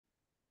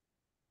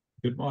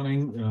Good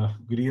morning,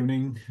 good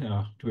evening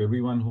to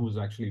everyone who's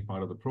actually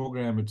part of the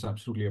program. It's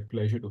absolutely a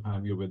pleasure to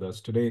have you with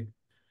us today.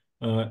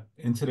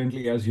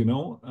 Incidentally, as you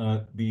know,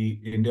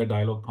 the India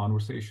Dialogue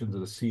Conversations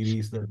is a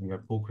series that we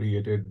have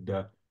co-created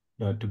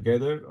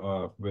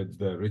together with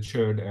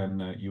Richard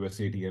and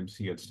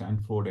USATMC at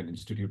Stanford and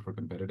Institute for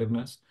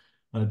Competitiveness.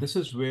 This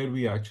is where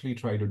we actually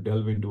try to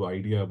delve into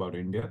idea about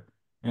India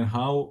and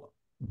how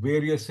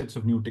various sets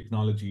of new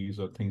technologies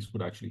or things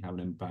could actually have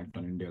an impact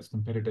on India's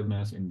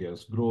competitiveness,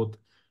 India's growth,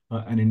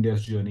 and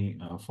India's journey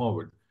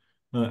forward.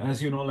 As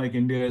you know, like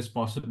India is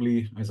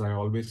possibly, as I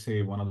always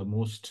say, one of the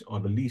most or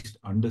the least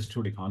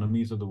understood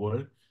economies of the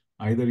world.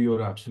 Either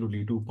you're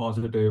absolutely too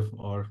positive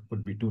or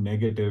could be too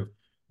negative,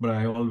 but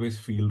I always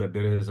feel that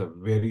there is a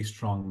very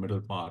strong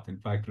middle path. In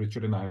fact,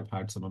 Richard and I have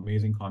had some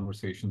amazing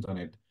conversations on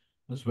it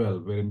as well,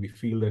 wherein we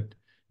feel that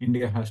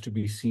India has to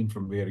be seen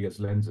from various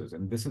lenses.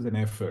 And this is an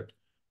effort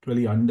to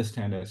really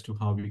understand as to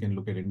how we can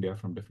look at India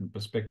from different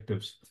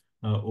perspectives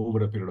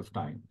over a period of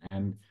time.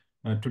 And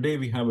today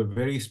we have a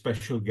very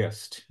special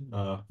guest,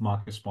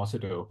 Mark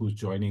Esposito, who's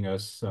joining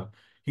us.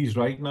 He's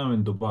right now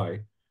in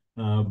Dubai,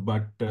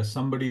 but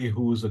somebody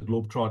who's a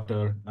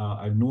globetrotter.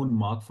 I've known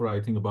Mark for, I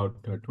think,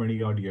 about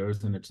 20 odd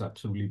years, and it's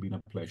absolutely been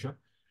a pleasure.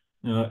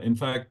 In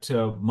fact,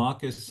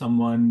 Mark is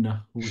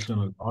someone who's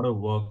done a lot of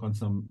work on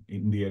some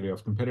in the area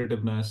of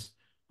competitiveness,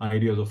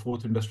 ideas of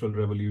fourth industrial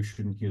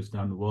revolution. He has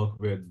done work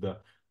with the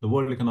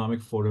World Economic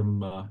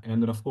Forum,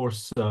 and then, of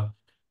course,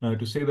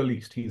 to say the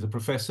least, he's a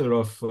professor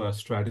of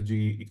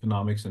strategy,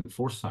 economics, and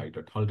foresight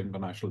at Hull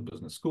International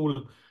Business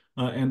School.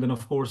 And then,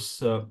 of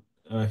course,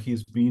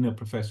 he's been a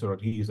professor, or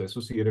he is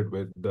associated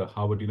with the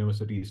Harvard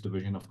University's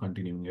Division of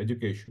Continuing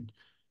Education.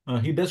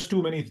 He does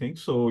too many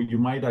things, so you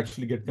might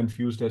actually get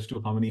confused as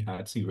to how many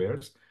hats he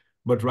wears.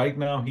 But right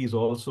now, he's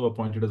also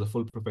appointed as a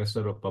full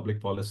professor of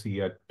public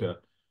policy at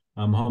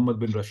Mohammed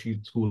bin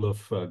Rashid School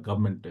of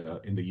Government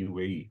in the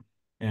UAE.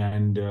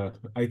 And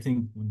I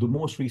think the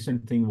most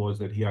recent thing was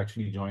that he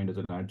actually joined as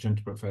an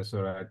adjunct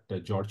professor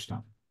at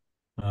Georgetown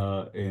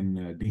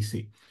in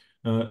DC.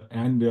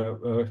 And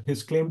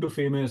his claim to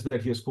fame is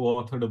that he has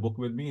co-authored a book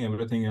with me.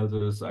 Everything else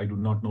is, I do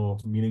not know,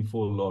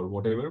 meaningful or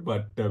whatever,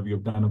 but we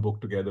have done a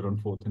book together on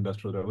Fourth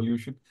Industrial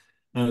Revolution.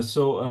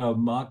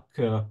 Mark,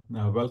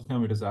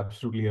 welcome. It is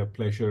absolutely a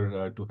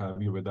pleasure to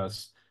have you with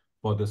us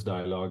for this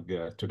dialogue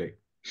today.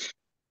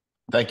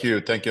 Thank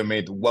you. Thank you,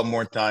 Amit. One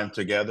more time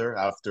together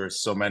after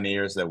so many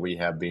years that we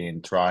have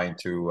been trying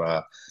to,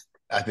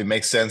 I think,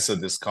 make sense of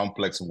this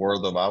complex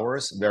world of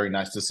ours. Very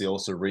nice to see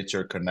also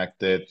Richard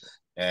connected,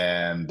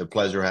 and the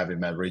pleasure of having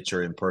met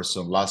Richard in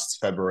person last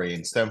February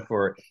in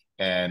Stanford,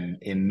 and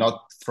in not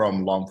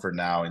from long for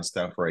now in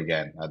Stanford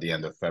again at the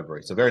end of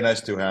February. So very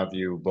nice to have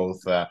you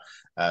both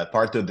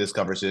part of this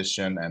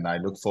conversation, and I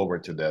look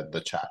forward to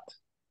the chat.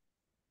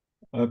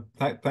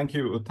 Thank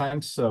you.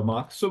 Thanks,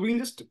 Mark. So we'll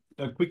just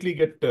quickly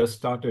get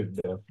started,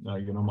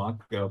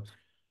 Mark.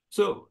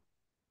 So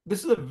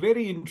this is a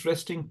very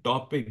interesting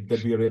topic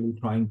that we are really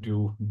trying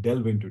to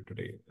delve into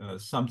today.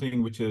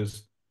 Something which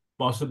is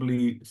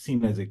possibly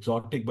seen as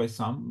exotic by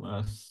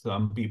some.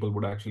 Some people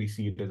would actually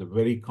see it as a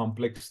very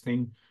complex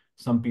thing.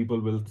 Some people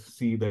will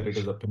see that it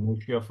is a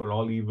panacea for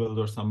all evils,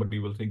 or somebody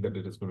will think that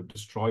it is going to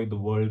destroy the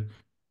world,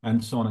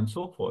 and so on and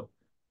so forth.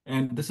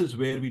 And this is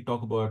where we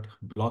talk about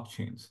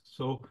blockchains.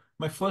 So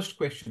my first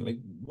question, like,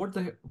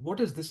 what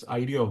is this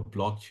idea of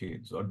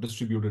blockchains or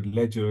distributed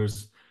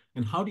ledgers,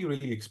 and how do you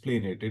really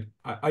explain it?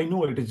 I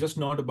know it is just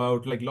not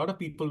about, like, a lot of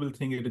people will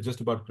think it is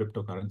just about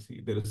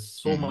cryptocurrency. There is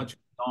so much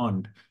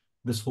beyond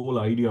this whole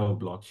idea of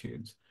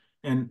blockchains.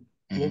 And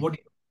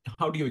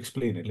how do you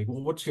explain it? Like,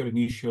 what's your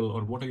initial,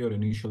 or what are your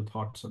initial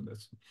thoughts on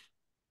this?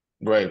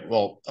 Great.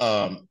 Well,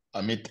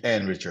 Amit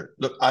and Richard,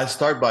 look, I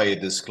start by a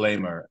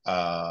disclaimer.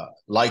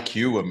 Like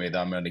you, Amit,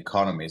 I'm an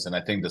economist, and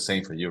I think the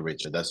same for you,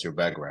 Richard. That's your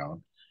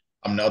background.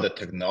 I'm not a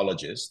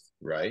technologist,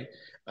 right?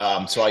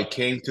 So I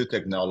came to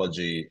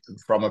technology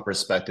from a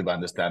perspective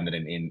understanding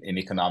in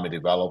economic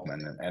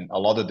development, and a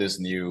lot of these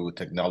new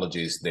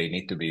technologies, they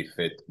need to be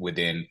fit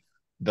within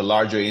the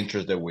larger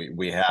interest that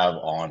we have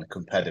on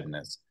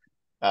competitiveness.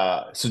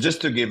 So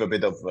just to give a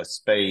bit of a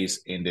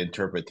space in the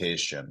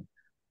interpretation.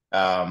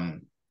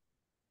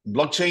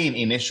 Blockchain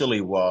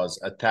initially was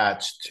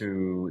attached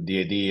to the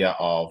idea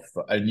of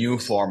a new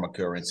form of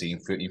currency.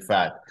 In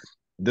fact,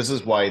 this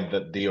is why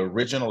the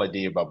original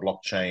idea about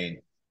blockchain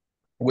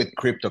with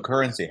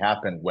cryptocurrency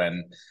happened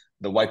when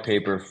the white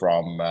paper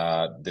from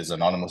this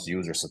anonymous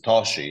user,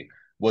 Satoshi,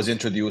 was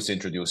introducing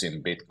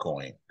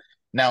Bitcoin.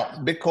 Now,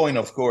 Bitcoin,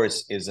 of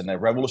course, is a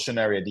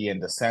revolutionary idea in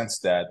the sense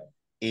that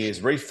is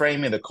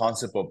reframing the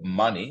concept of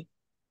money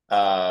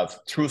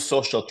through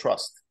social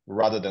trust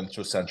rather than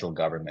through central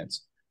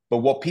governments. But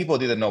what people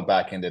didn't know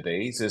back in the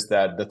days is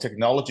that the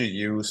technology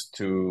used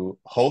to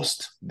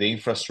host the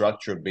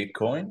infrastructure of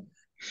Bitcoin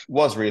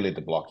was really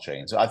the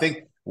blockchain. So I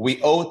think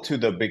we owe to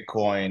the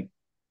Bitcoin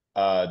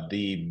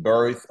the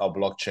birth of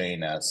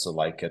blockchain as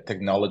like a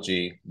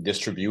technology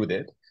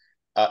distributed.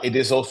 It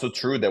is also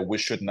true that we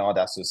should not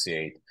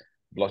associate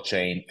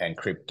blockchain and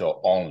crypto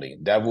only.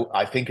 That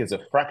I think is a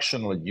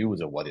fractional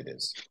use of what it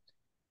is.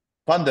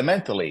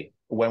 Fundamentally,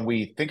 when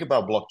we think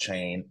about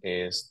blockchain,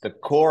 is the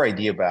core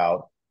idea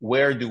about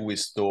where do we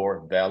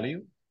store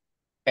value?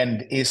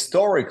 And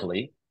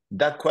historically,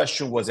 that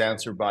question was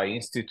answered by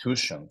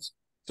institutions.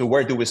 So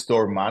where do we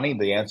store money?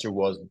 The answer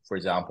was, for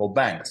example,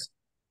 banks.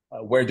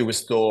 Where do we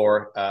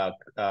store,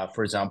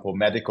 for example,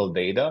 medical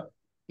data?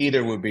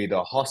 Either would be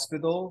the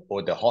hospital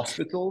or the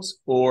hospitals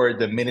or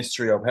the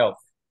Ministry of Health.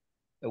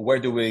 Where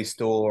do we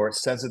store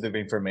sensitive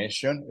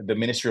information? The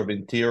Ministry of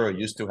Interior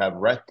used to have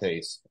red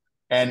tapes.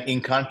 And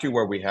in country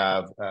where we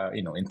have,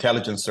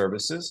 intelligence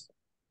services,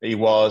 it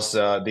was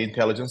the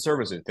intelligence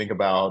services. Think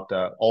about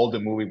all the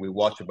movie we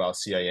watch about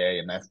CIA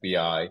and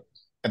FBI,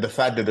 and the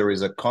fact that there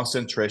is a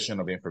concentration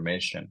of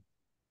information,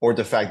 or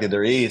the fact that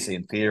there is,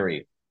 in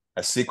theory,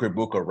 a secret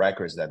book of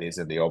records that is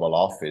in the Oval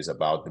Office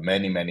about the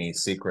many, many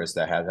secrets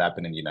that have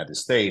happened in the United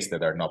States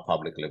that are not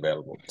publicly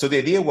available. So the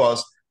idea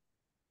was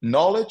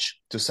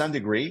knowledge to some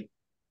degree,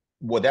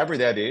 whatever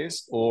that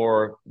is,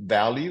 or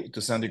value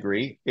to some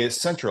degree, is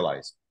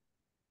centralized.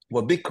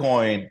 What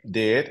Bitcoin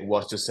did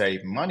was to say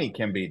money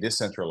can be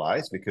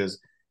decentralized, because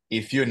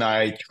if you and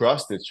I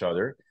trust each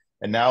other,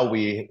 and now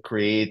we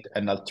create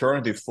an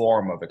alternative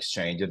form of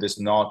exchange that is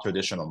not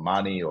traditional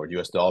money or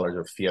US dollars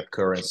or fiat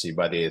currency,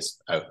 but is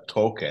a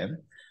token,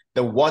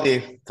 then what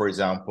if, for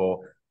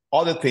example,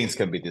 other things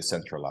can be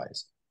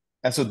decentralized?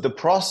 And so the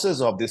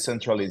process of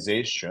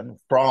decentralization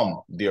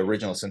from the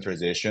original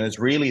centralization is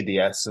really the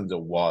essence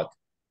of what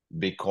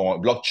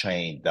Bitcoin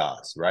blockchain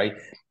does, right?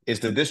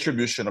 It's the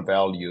distribution of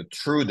value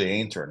through the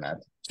internet,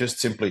 just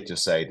simply to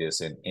say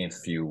this in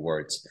few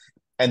words.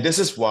 And this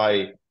is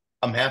why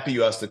I'm happy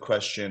you asked the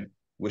question.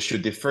 We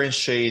should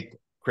differentiate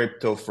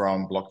crypto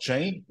from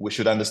blockchain. We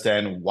should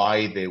understand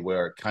why they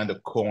were kind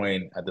of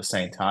coined at the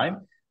same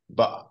time.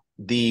 But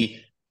the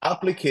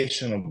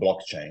application of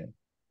blockchain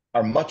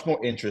are much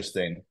more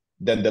interesting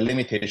than the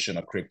limitation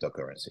of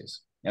cryptocurrencies.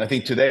 And I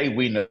think today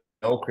we know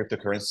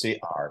cryptocurrency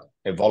are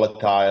a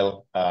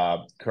volatile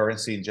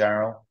currency in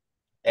general.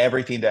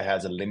 Everything that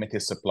has a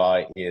limited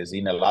supply is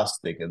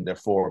inelastic, and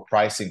therefore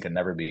pricing can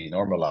never be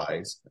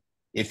normalized.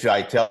 If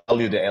I tell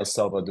you that El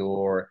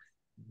Salvador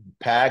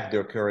pegged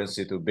their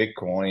currency to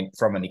Bitcoin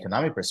from an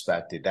economic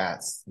perspective,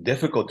 that's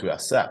difficult to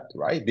accept,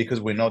 right?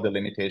 Because we know the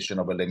limitation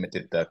of a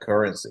limited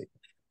currency.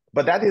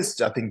 But that is,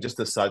 I think, just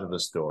the side of the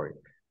story.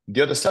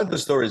 The other side of the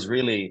story is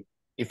really,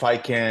 if I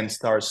can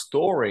start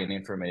storing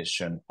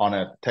information on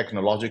a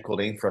technological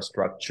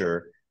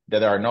infrastructure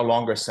that are no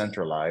longer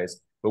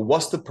centralized, but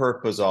what's the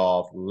purpose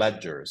of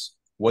ledgers?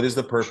 What is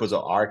the purpose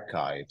of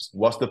archives?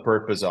 What's the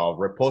purpose of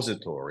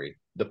repository,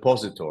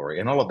 depository,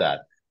 and all of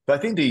that? So I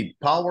think the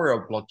power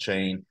of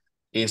blockchain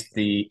is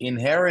the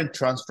inherent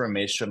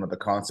transformation of the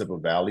concept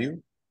of value.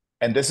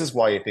 And this is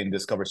why I think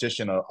this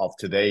conversation of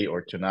today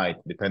or tonight,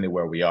 depending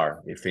where we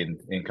are, if in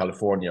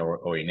California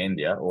or in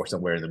India or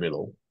somewhere in the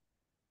middle,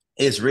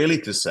 is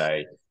really to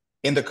say,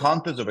 in the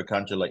context of a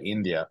country like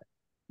India,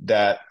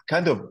 that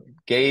kind of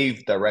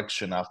gave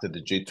direction after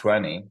the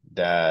G20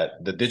 that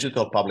the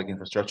digital public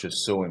infrastructure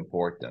is so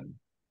important.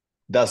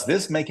 Does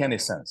this make any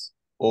sense?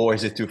 Or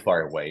is it too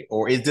far away?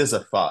 Or is this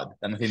a FUD?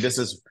 And I think this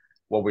is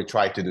what we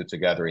try to do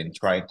together in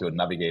trying to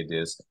navigate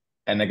this.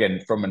 And again,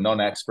 from a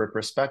non-expert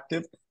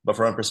perspective, but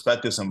from a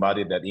perspective,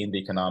 somebody that in the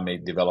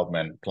economic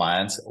development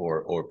plans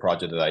or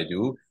project that I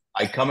do,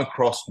 I come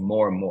across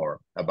more and more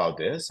about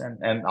this.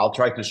 And I'll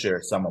try to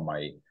share some of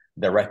my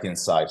direct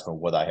insights from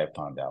what I have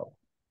found out.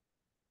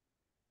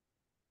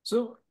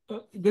 So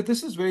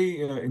this is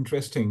very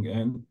interesting.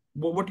 And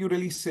what you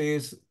really say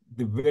is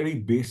the very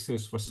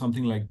basis for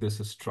something like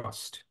this is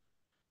trust.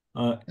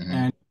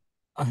 And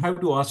I have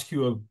to ask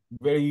you a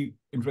very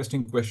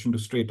interesting question to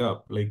straight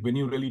up. Like when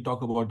you really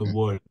talk about the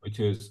world,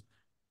 which is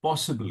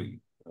possibly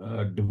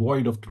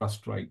devoid of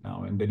trust right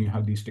now, and then you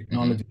have these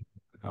technologies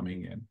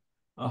coming in.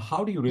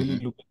 How do you really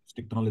look at this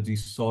technology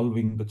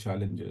solving the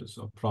challenges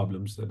or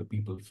problems that the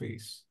people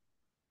face?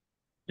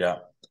 Yeah.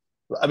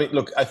 I mean,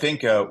 look, I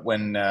think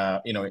when,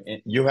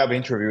 you have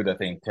interviewed, I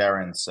think,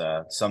 Terence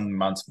some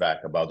months back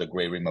about the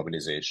Great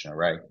Remobilization,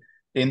 right?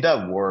 In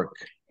that work,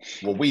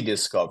 what we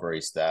discover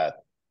is that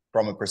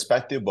from a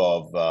perspective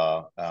of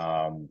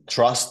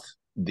trust,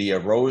 the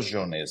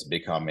erosion is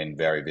becoming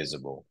very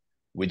visible.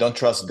 We don't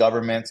trust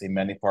governments in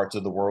many parts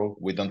of the world.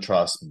 We don't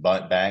trust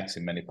banks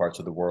in many parts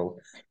of the world.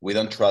 We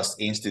don't trust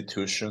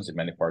institutions in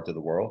many parts of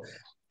the world.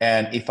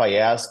 And if I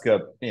ask,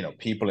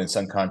 people in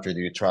some country,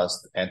 do you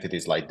trust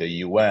entities like the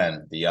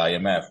UN, the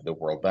IMF, the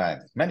World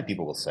Bank? Many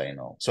people will say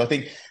no. So I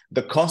think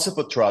the concept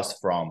of trust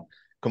from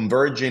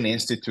converging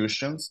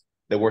institutions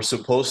that were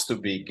supposed to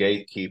be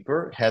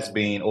gatekeeper has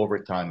been over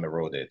time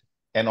eroded.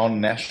 And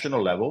on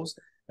national levels,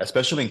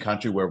 especially in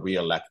countries where we're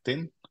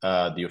electing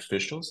the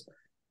officials,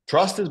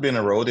 trust has been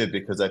eroded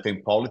because I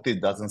think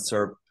politics doesn't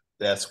serve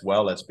as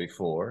well as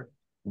before.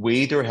 We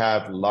either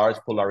have large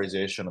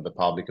polarization of the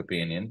public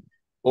opinion,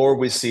 or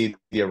we see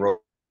the erosion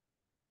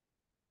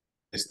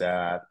is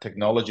that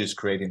technology is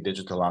creating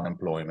digital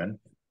unemployment.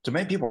 So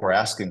many people are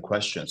asking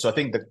questions. So I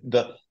think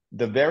the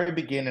the very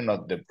beginning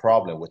of the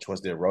problem, which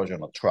was the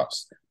erosion of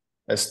trust,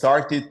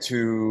 started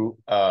to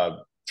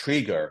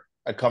trigger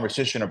a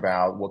conversation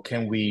about, well,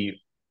 can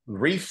we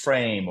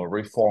reframe or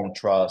reform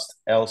trust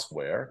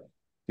elsewhere?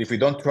 If we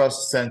don't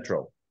trust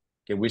central,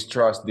 can we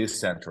trust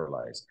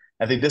decentralized?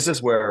 I think this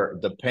is where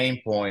the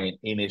pain point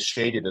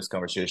initiated this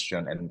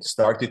conversation and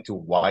started to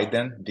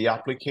widen the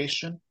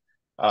application.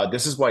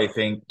 This is why I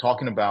think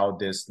talking about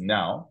this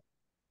now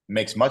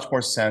makes much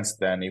more sense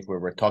than if we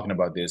were talking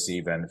about this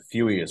even a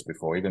few years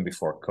before, even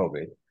before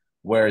COVID,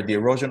 where the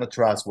erosion of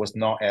trust was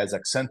not as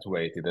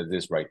accentuated as it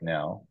is right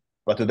now.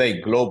 But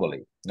today,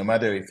 globally, no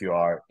matter if you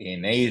are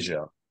in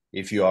Asia,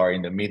 if you are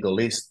in the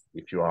Middle East,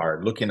 if you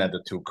are looking at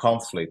the two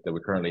conflicts that we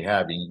currently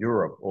have in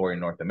Europe or in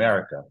North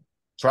America,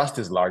 trust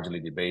is largely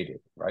debated,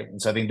 right? And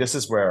so I think this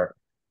is where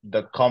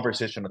the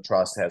conversation of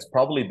trust has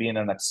probably been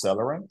an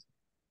accelerant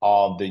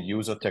of the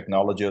use of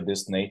technology of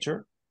this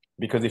nature.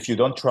 Because if you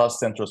don't trust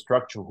central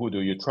structure, who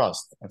do you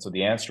trust? And so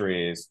the answer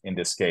is, in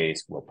this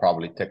case, well,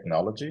 probably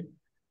technology,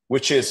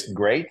 which is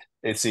great.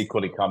 It's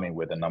equally coming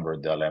with a number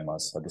of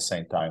dilemmas at the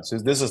same time. So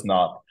this is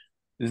not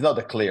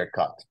a clear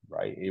cut,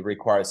 right? It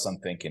requires some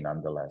thinking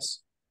nonetheless.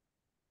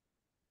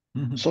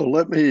 So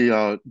let me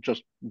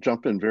just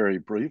jump in very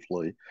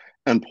briefly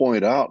and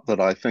point out that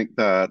I think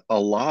that a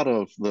lot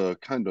of the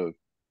kind of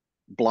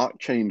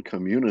blockchain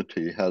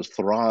community has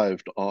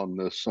thrived on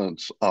this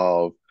sense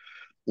of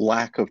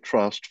lack of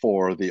trust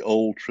for the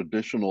old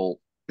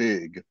traditional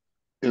big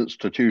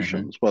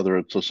institutions, whether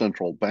it's a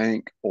central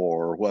bank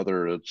or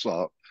whether it's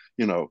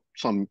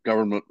some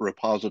government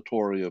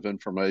repository of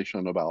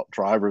information about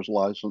driver's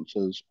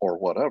licenses or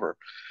whatever.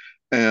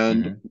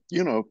 And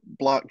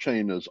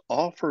blockchain is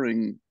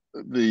offering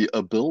the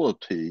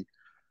ability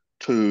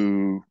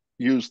to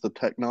use the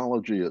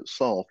technology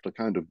itself to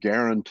kind of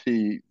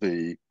guarantee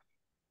the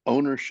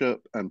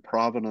ownership and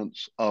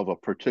provenance of a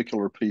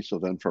particular piece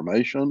of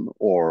information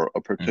or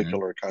a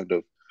particular kind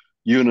of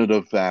unit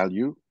of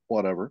value,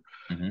 whatever.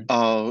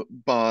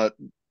 But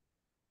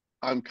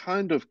I'm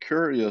kind of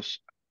curious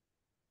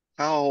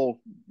how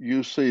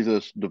you see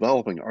this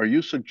developing. Are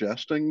you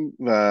suggesting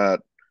that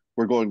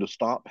we're going to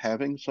stop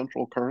having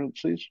central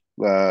currencies,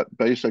 that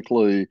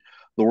basically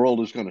the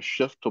world is going to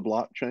shift to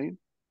blockchain?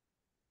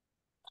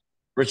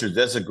 Richard,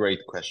 that's a great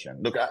question.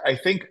 Look, I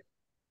think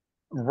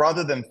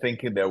rather than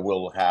thinking that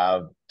we'll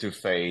have to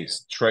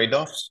face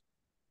trade-offs,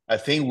 I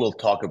think we'll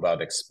talk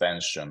about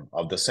expansion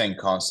of the same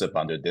concept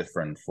under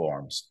different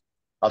forms.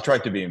 I'll try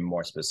to be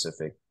more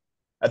specific.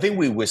 I think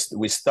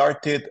we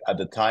started at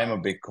the time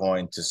of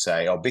Bitcoin to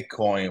say, oh,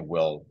 Bitcoin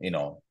will,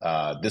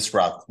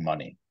 disrupt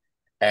money.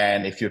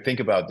 And if you think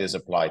about this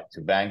applied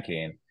to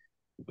banking,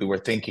 we were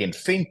thinking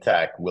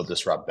fintech will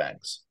disrupt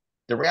banks.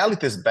 The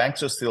reality is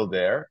banks are still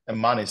there and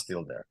money is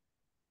still there.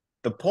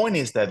 The point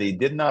is that it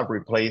did not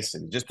replace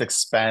it, just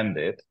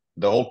expanded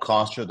the whole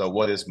construct of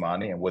what is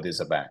money and what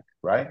is a bank,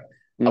 right?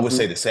 I would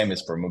say the same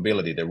is for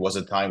mobility. There was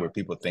a time where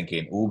people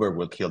thinking Uber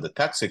will kill the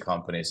taxi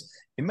companies.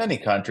 In many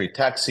countries,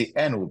 taxi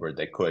and Uber,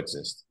 they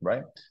coexist,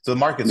 right? So the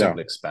market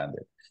simply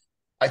expanded.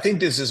 I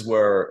think this is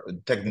where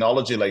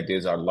technology like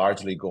this are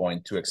largely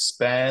going to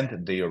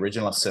expand the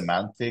original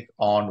semantic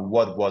on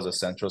what was a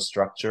central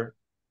structure.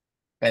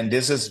 And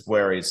this is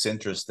where it's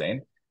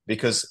interesting,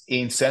 because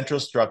in central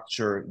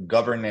structure,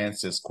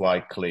 governance is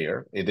quite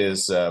clear. It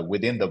is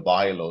within the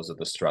bylaws of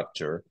the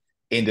structure.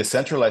 In the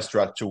centralized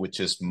structure, which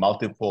is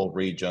multiple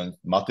regions,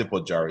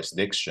 multiple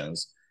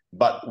jurisdictions,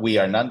 but we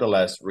are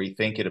nonetheless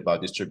rethinking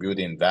about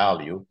distributing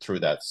value through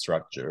that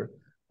structure.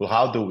 Well,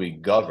 how do we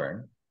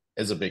govern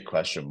is a big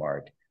question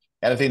mark.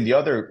 And I think the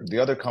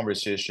other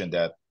conversation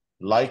that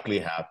likely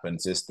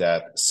happens is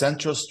that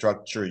central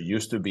structure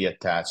used to be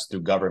attached to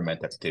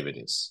government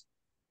activities.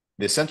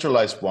 The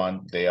centralized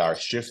one, they are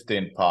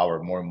shifting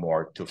power more and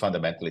more to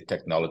fundamentally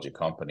technology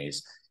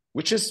companies,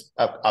 which is,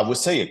 I would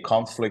say, a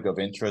conflict of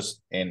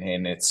interest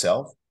in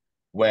itself,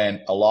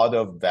 when a lot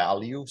of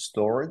value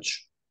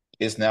storage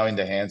is now in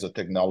the hands of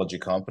technology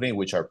company,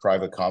 which are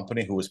private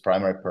company whose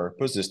primary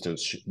purpose is to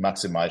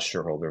maximize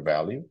shareholder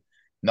value.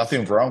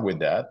 Nothing wrong with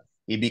that.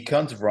 It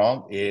becomes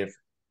wrong if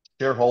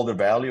shareholder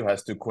value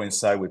has to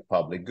coincide with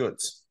public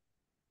goods.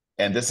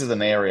 And this is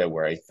an area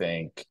where I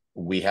think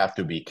we have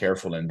to be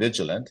careful and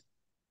vigilant,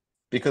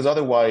 because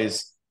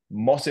otherwise,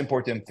 most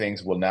important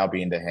things will now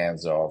be in the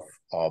hands of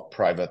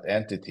private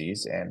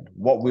entities. And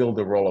what will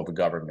the role of the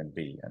government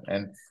be?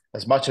 And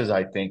as much as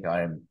I think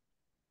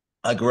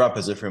I grew up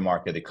as a free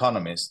market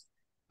economist,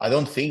 I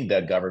don't think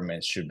that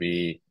government should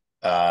be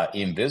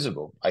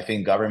invisible. I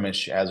think government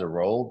has a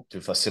role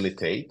to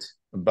facilitate,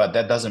 but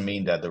that doesn't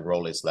mean that the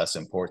role is less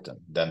important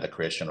than the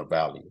creation of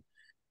value.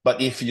 But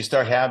if you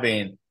start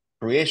having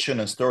creation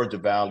and storage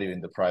of value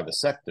in the private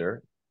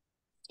sector,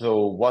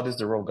 so what does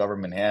the role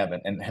government have?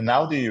 And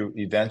how do you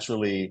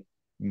eventually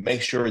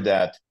make sure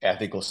that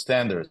ethical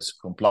standards,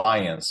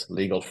 compliance,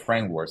 legal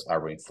frameworks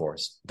are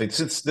reinforced?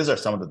 These are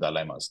some of the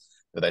dilemmas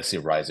that I see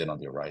rising on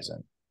the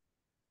horizon.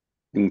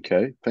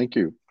 Okay, thank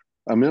you.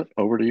 Amit,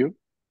 over to you.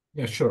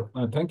 Yeah, sure.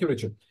 Thank you,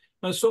 Richard.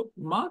 So,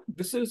 Mark,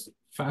 this is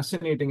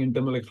fascinating in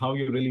terms of like how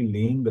you're really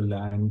laying the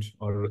land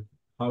or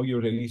how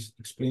you're really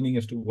explaining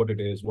as to what it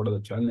is, what are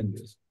the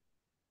challenges.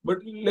 But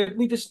let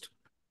me just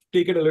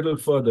take it a little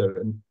further.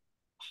 And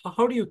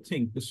how do you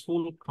think this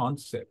whole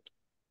concept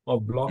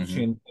of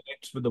blockchain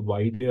connects with the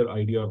wider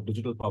idea of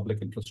digital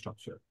public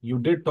infrastructure? You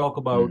did talk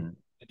about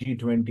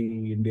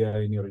G20 India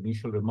in your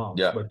initial remarks,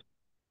 Yeah. but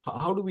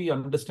how do we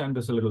understand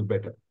this a little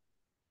better?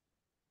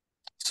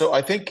 So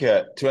I think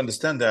to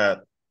understand that,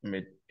 I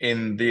mean,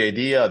 in the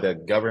idea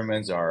that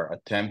governments are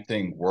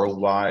attempting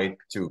worldwide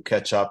to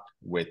catch up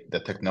with the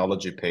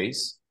technology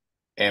pace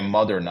and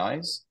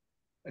modernize,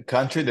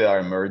 countries that are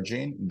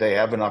emerging, they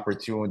have an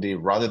opportunity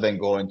rather than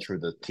going through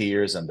the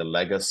tiers and the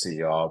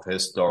legacy of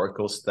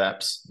historical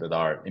steps that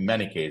are in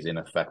many cases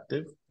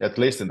ineffective, at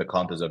least in the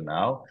context of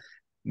now.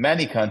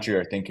 Many countries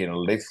are thinking of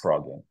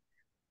leapfrogging.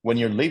 When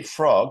you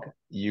leapfrog,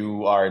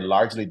 you are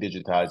largely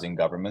digitizing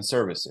government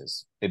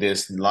services. It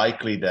is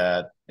likely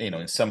that,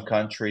 in some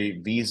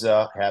country,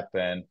 visa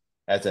happen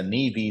as an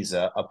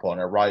e-visa upon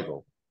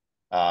arrival.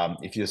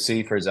 If you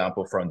see, for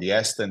example, from the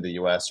ESTA in the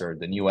US or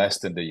the new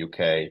ESTA in the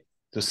UK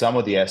to some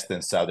of the ESTA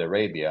in Saudi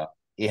Arabia,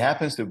 it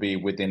happens to be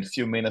within a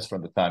few minutes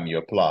from the time you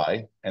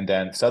apply, and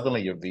then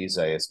suddenly your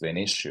visa has been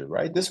issued,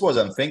 right? This was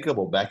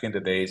unthinkable back in the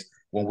days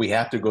when we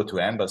had to go to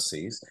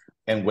embassies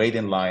and wait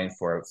in line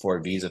for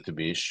a visa to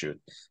be issued.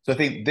 So I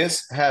think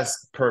this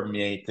has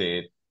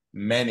permeated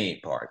many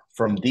parts,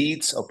 from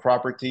deeds of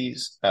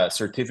properties,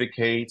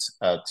 certificates,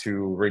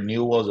 to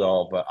renewals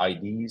of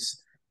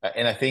IDs.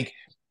 And I think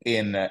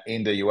in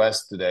the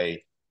US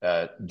today,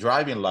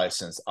 driving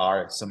license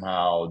are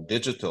somehow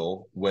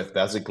digital with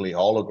basically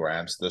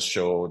holograms that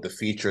show the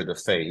feature, the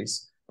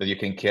face that you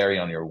can carry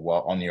on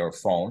your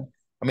phone.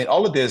 I mean,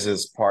 all of this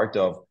is part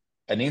of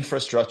an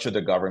infrastructure of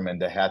the government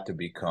that had to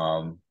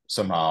become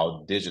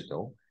somehow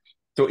digital.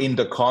 So in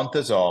the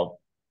context of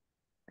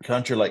a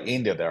country like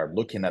India that are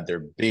looking at their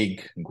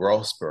big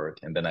growth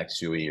spurt in the next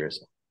few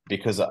years,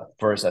 because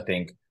first, I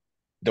think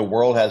the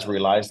world has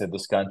realized that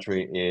this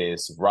country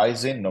is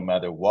rising no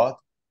matter what.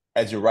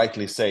 As you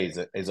rightly say,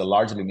 is a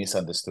largely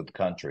misunderstood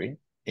country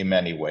in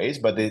many ways,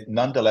 but it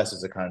nonetheless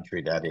is a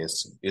country that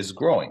is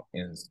growing,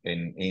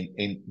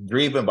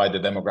 driven by the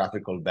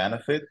demographical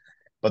benefit,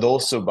 but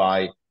also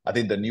by, I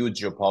think, the new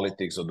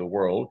geopolitics of the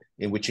world,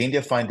 in which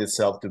India finds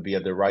itself to be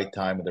at the right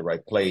time, at the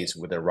right place,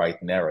 with the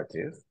right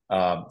narrative,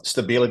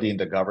 stability in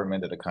the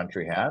government that the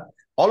country had.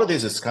 All of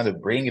this is kind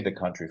of bringing the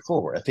country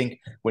forward. I think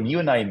when you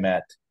and I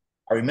met,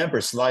 I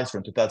remember slides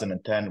from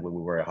 2010 when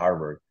we were at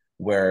Harvard,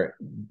 where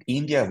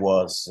India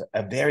was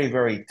a very,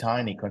 very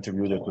tiny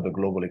contributor to the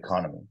global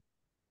economy.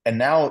 And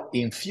now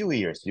in few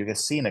years, you have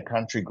seen a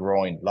country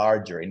growing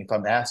larger. And if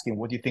I'm asking,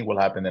 what do you think will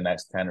happen in the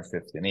next 10 or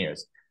 15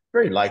 years?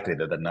 Very likely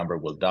that the number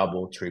will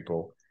double,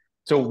 triple.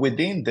 So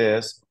within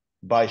this,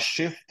 by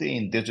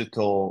shifting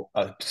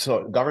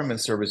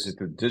government services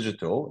to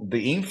digital,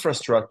 the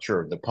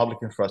infrastructure, the public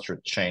infrastructure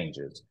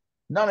changes,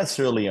 not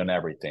necessarily on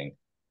everything,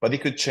 but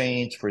it could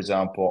change, for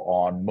example,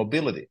 on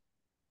mobility.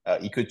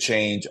 It could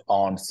change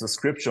on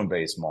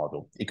subscription-based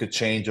model. It could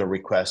change a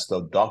request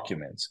of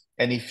documents.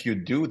 And if you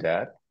do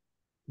that,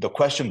 the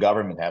question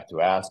government have to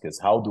ask is,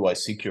 how do I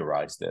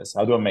securize this?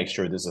 How do I make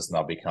sure this is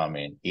not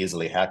becoming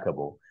easily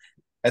hackable?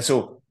 And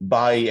so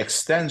by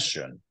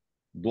extension,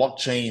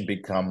 blockchain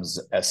becomes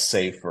a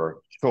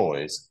safer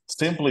choice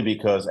simply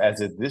because as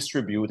a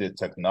distributed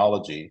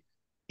technology,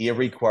 it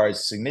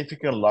requires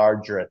significantly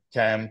larger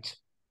attempt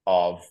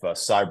of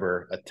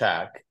cyber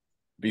attack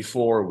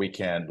before we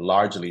can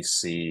largely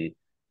see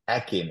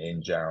hacking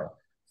in general.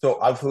 So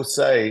I would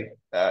say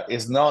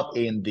it's not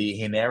in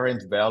the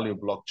inherent value of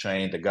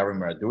blockchain. The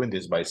government are doing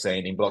this by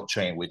saying in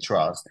blockchain we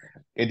trust.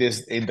 It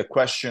is in the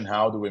question,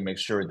 how do we make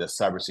sure that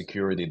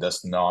cybersecurity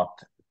does not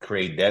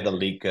create data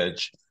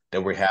leakage,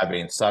 that we're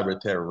having cyber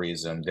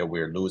terrorism, that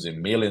we're losing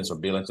millions or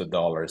billions of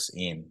dollars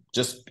in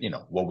just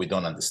what we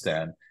don't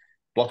understand.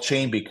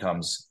 Blockchain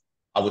becomes,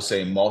 I would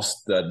say,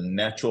 most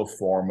natural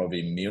form of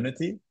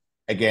immunity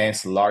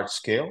against large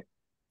scale.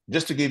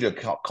 Just to give you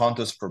a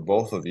context for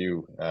both of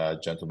you,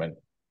 gentlemen,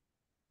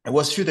 I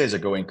was a few days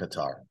ago in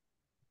Qatar.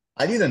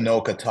 I didn't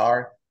know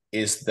Qatar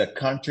is the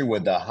country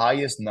with the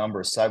highest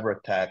number of cyber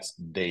attacks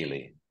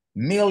daily.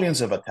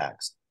 Millions of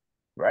attacks,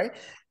 right?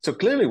 So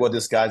clearly what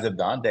these guys have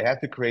done, they have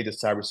to create a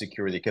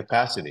cybersecurity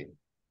capacity.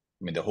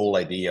 I mean, the whole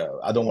idea,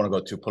 I don't want to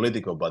go too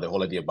political, but the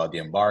whole idea about the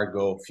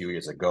embargo a few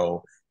years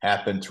ago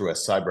happened through a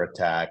cyber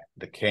attack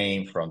that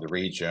came from the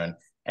region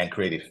and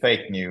created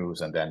fake news,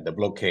 and then the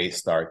blockade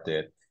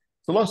started.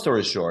 So long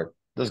story short,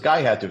 those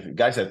guys had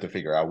to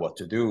figure out what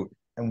to do.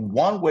 And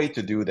one way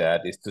to do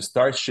that is to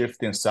start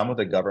shifting some of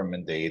the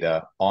government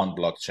data on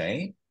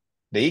blockchain.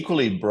 They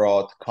equally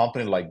brought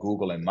companies like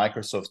Google and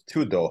Microsoft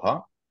to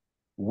Doha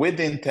with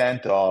the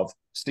intent of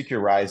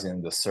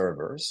securizing the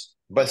servers.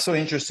 But it's so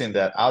interesting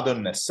that out of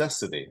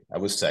necessity, I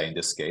would say in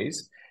this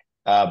case,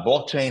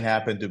 blockchain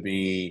happened to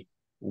be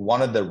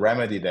one of the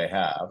remedy they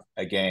have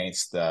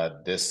against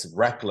this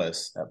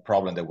reckless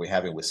problem that we're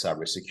having with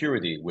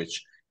cybersecurity,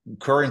 which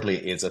currently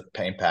is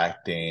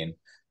impacting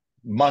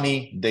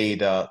money,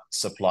 data,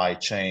 supply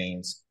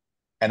chains.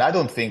 And I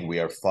don't think we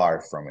are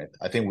far from it.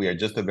 I think we are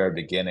just the very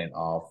beginning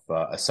of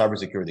a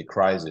cybersecurity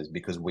crisis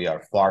because we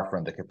are far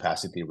from the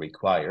capacity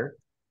required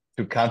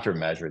to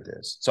countermeasure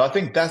this. So I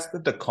think that's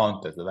the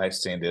context that I've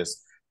seen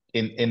this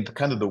in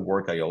kind of the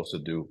work I also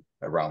do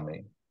around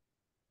me.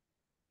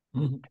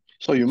 Mm-hmm.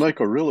 So you make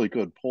a really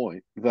good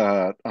point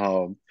that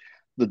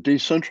the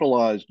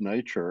decentralized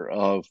nature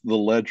of the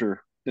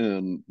ledger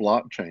in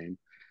blockchain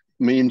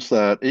means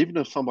that even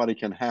if somebody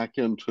can hack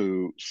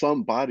into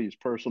somebody's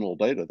personal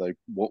data, they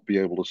won't be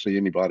able to see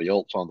anybody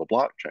else on the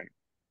blockchain.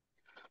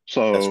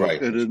 That's So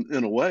right.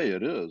 in a way,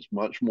 it is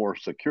much more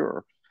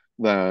secure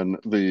than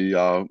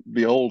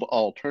the old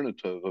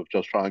alternative of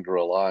just trying to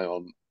rely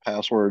on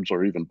passwords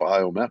or even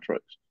biometrics.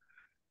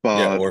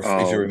 Yeah, But or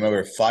if you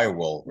remember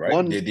firewall, right? The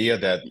one, idea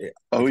that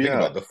oh think yeah,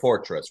 about the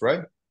fortress,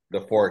 right? The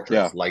yeah,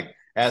 fortress, like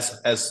as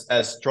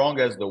strong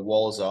as the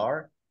walls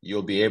are,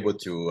 you'll be able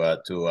to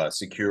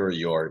secure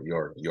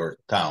your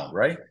town,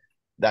 right?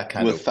 That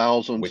kind with of we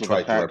thousands of try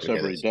to attacks replicate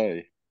every it.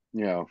 day.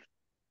 Yeah.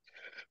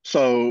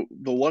 So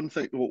the one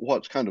thing,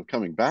 what's kind of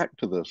coming back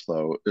to this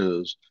though,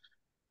 is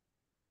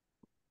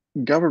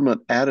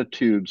government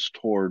attitudes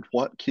toward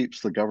what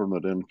keeps the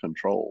government in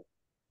control,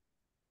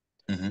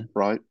 Mm-hmm.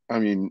 right? I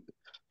mean,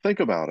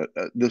 think about it.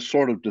 This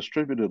sort of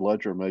distributed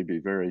ledger may be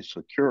very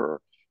secure,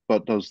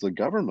 but does the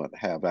government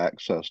have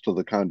access to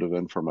the kind of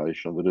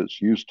information that it's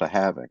used to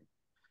having?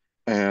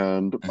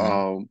 And,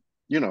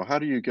 Mm-hmm. how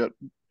do you get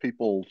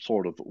people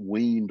sort of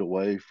weaned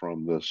away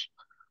from this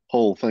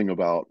whole thing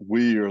about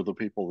we are the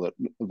people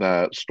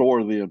that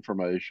store the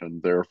information,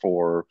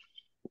 therefore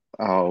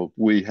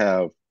we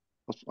have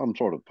some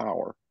sort of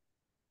power.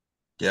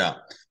 Yeah.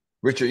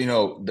 Richard,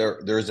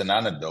 there's an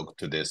anecdote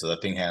to this that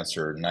I think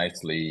answer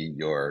nicely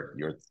your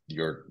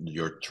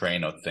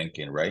train of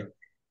thinking, right?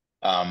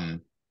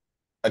 Um,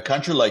 a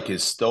country like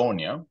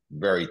Estonia,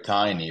 very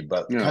tiny,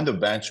 but Yeah, kind of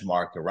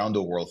benchmarked around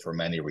the world for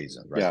many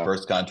reasons, right? yeah,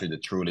 First country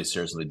that truly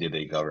seriously did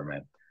a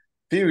government.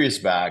 A few years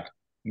back,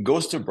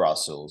 goes to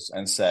Brussels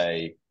and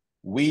say,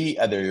 we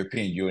at the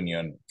European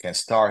Union can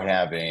start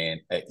having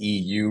an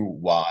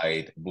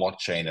EU-wide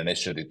blockchain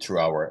initiative through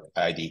our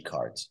ID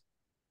cards.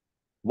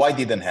 Why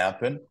didn't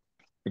happen?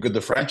 Because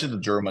the French and the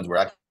Germans were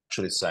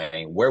actually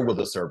saying, where will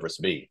the servers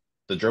be?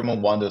 The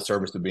German wanted the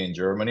servers to be in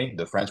Germany,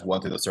 the French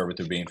wanted the server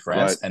to be in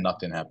France, right. and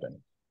nothing happened.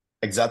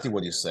 Exactly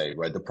what you say,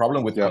 right? The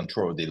problem with Yep.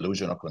 control, the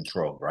illusion of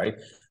control, right?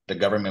 The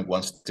government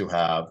wants to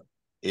have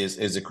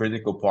is a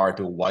critical part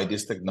of why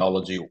this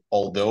technology,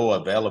 although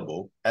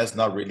available, has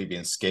not really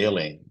been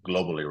scaling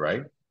globally,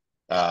 right?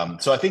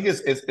 So I think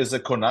it's a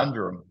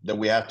conundrum that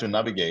we have to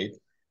navigate.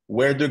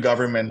 Where do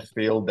government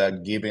feel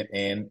that giving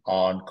in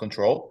on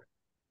control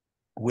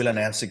will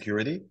enhance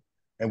security?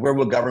 And where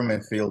will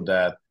government feel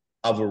that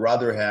I would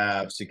rather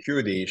have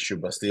security issue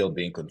but still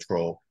be in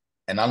control?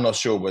 And I'm not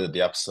sure whether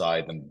the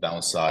upside and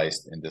downside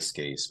in this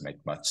case make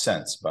much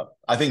sense. But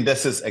I think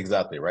this is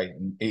exactly right.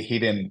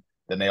 Hitting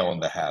the nail on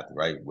the head,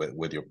 right,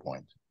 with your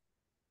point.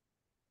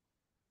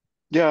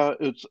 Yeah,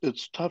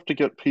 it's tough to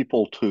get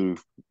people to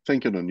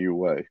think in a new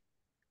way,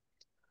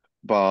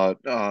 but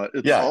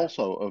it's Yeah.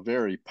 also a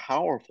very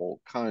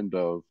powerful kind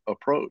of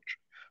approach.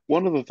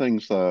 One of the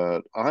things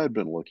that I've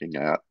been looking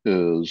at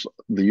is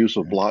the use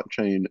of Mm-hmm.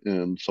 blockchain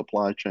in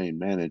supply chain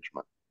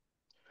management,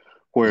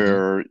 Mm-hmm.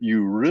 where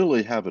you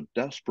really have a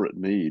desperate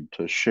need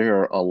to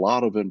share a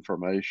lot of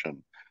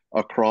information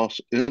across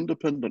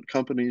independent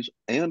companies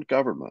and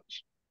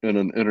governments in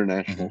an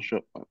international Mm-hmm.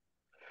 shipment.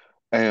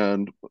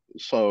 And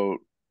so,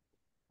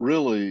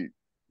 really,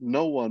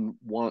 no one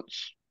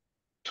wants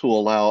to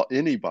allow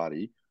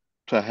anybody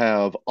to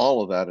have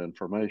all of that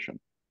information.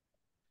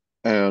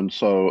 And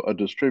so, a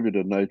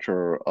distributed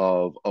nature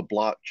of a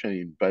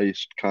blockchain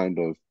based kind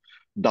of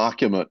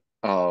document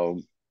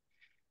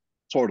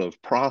sort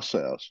of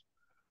process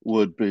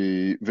would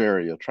be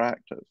very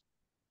attractive.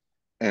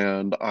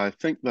 And I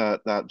think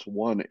that that's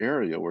one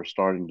area we're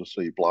starting to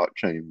see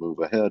blockchain move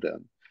ahead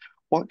in.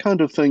 What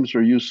kind of things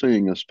are you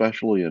seeing,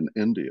 especially in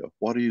India?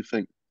 What do you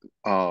think?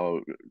 Uh,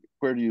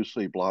 where do you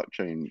see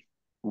blockchain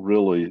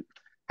really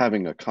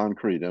having a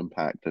concrete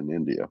impact in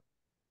India?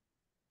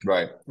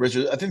 Right.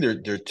 Richard, I think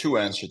there are two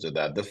answers to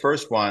that. The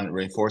first one,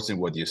 reinforcing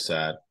what you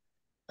said,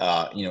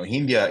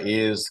 India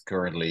is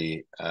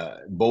currently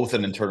both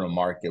an internal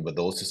market, but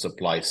also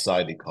supply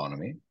side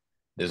economy.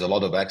 There's a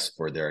lot of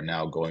export there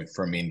now going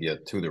from India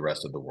to the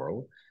rest of the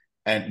world.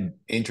 And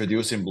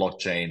introducing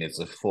blockchain is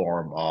a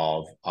form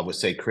of, I would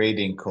say,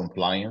 creating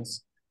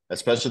compliance,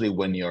 especially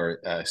when you're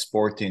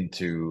exporting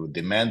to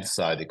demand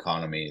side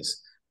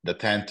economies that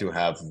tend to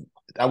have,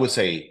 I would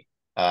say,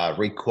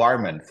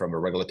 requirement from a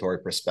regulatory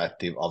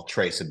perspective of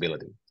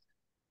traceability.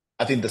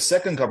 I think the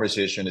second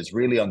conversation is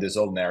really on this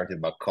whole narrative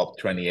about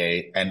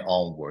COP28 and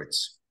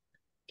onwards.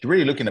 It's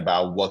really looking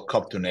about what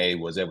COP28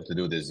 was able to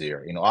do this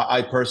year.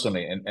 I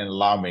personally, and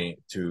allow me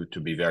to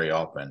be very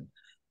open,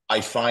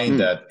 I find Mm,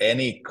 that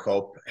any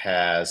COP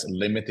has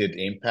limited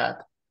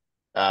impact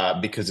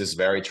because it's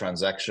very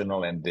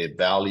transactional and the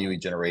value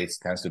it generates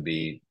tends to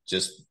be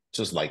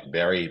just like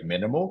very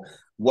minimal.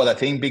 What I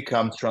think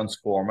becomes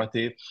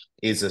transformative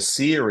is a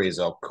series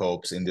of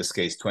COPs, in this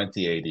case,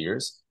 28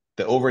 years,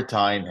 that over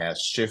time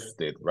has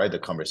shifted, right, the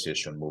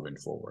conversation moving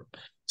forward.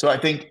 So I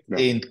think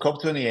in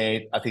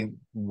COP28, I think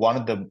one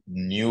of the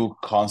new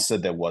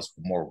concepts that was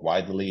more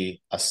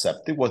widely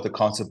accepted was the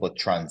concept of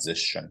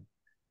transition.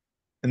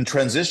 And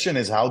transition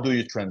is, how do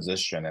you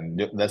transition?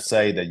 And let's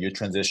say that you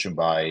transition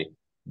by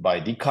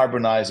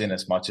decarbonizing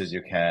as much as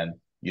you can,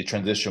 you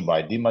transition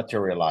by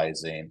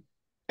dematerializing,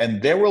 and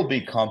there will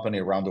be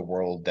companies around the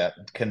world that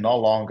can no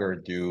longer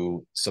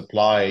do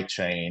supply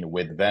chain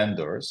with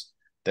vendors.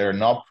 They're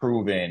not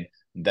proving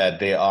that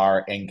they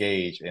are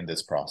engaged in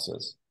this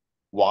process.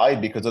 Why?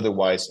 Because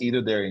otherwise,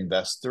 either their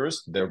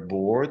investors, their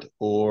board,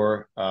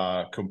 or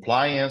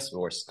compliance,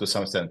 or to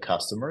some extent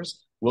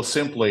customers, will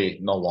simply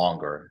no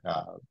longer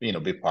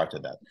be part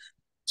of that.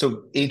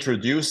 So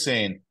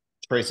introducing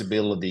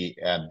traceability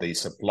at the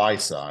supply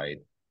side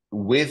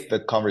with the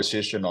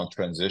conversation on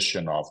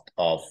transition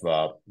of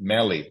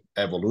mainly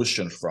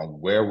evolution from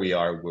where we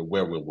are,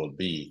 where we will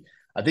be,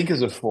 I think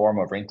is a form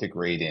of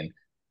integrating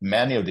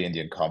many of the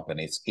Indian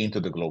companies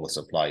into the global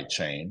supply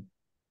chain,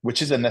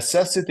 which is a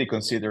necessity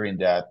considering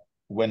that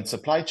when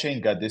supply chain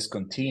got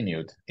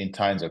discontinued in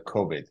times of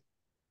COVID,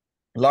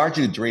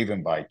 largely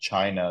driven by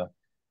China,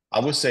 I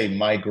would say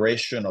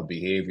migration of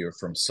behavior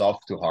from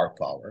soft to hard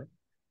power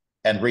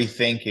and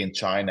rethinking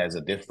China as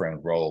a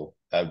different role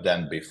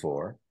than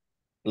before,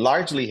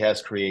 largely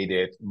has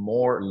created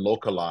more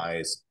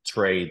localized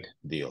trade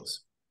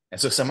deals.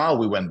 And so somehow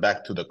we went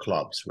back to the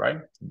clubs, right?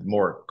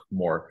 More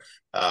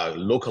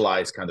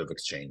localized kind of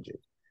exchanges.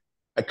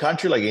 A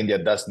country like India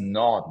does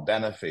not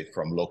benefit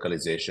from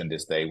localization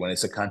this day when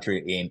it's a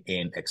country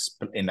in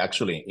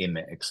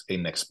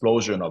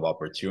explosion of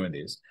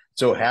opportunities.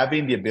 So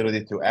having the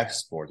ability to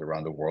export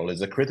around the world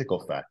is a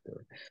critical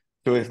factor.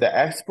 So if the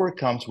export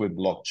comes with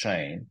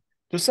blockchain,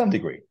 to some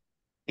degree,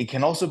 it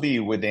can also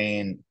be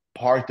within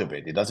part of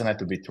it. It doesn't have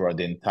to be throughout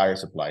the entire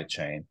supply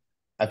chain.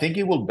 I think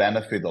it will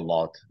benefit a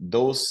lot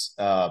those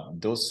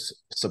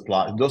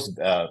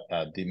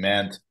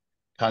demand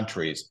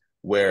countries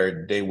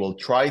where they will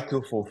try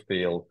to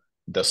fulfill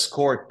the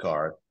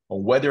scorecard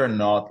on whether or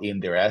not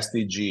in their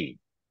SDG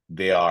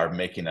they are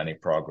making any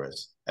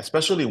progress,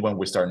 especially when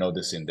we start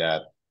noticing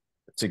that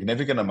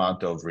significant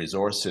amount of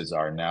resources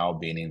are now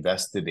being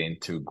invested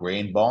into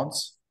green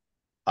bonds,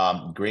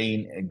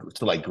 green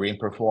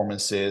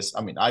performances.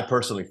 I mean, I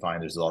personally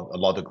find there's a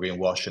lot of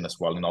greenwashing as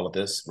well in all of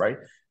this, right?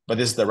 But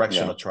this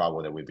direction of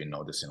travel that we've been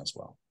noticing as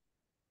well.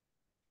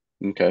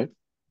 Okay,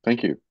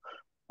 thank you.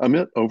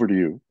 Amit, over to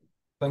you.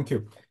 Thank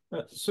you.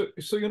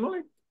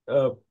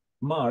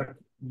 Mark,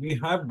 we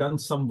have done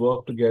some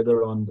work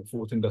together on the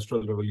fourth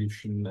industrial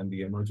revolution and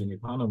the emerging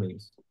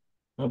economies.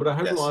 But I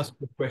have to ask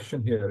the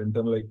question here in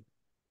terms of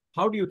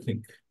how do you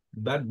think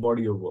that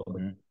body of work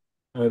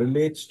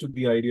relates to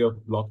the idea of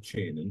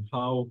blockchain and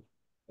how,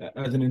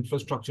 as an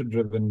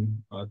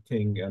infrastructure-driven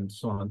thing and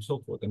so on and so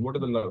forth, and what are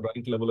the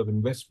right level of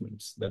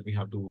investments that we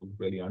have to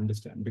really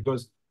understand?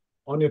 Because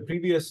on your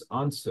previous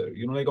answer,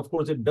 of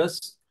course, it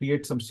does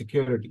create some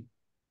security,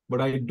 but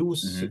I do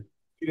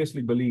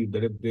seriously believe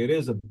that if there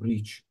is a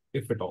breach,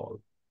 if at all,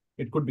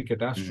 it could be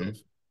catastrophic.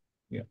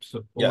 Yeah.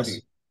 So over to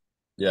you.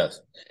 Yes.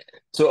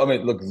 So I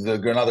mean, look,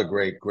 another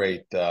great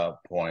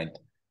point.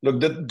 Look,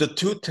 the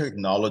two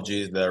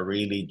technologies that are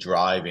really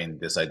driving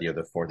this idea of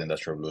the fourth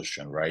industrial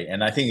revolution, right?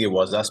 And I think it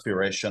was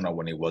aspirational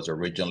when it was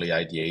originally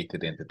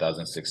ideated in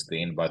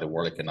 2016 by the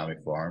World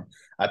Economic Forum.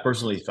 I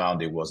personally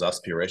found it was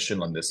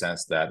aspirational in the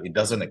sense that it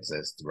doesn't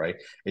exist, right?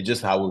 It's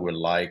just how we would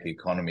like the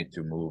economy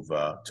to move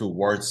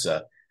towards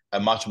a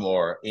much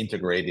more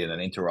integrated and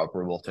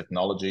interoperable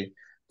technology.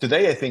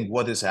 Today, I think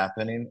what is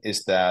happening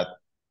is that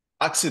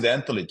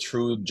accidentally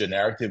through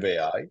generative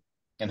AI,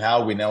 and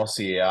how we now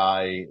see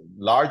AI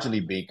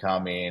largely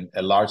becoming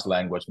a large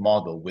language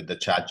model with the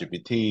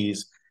ChatGPTs,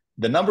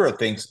 the number of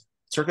things,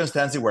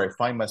 circumstances where I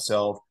find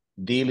myself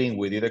dealing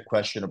with either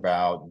question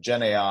about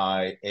Gen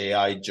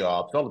AI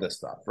jobs, all of this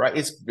stuff, right?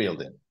 It's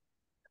building.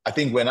 I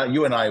think when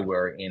you and I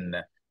were in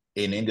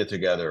India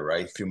together,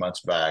 right, a few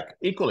months back,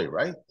 equally,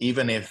 right?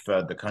 Even if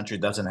the country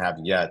doesn't have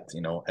yet,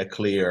 a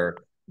clear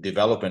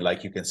development,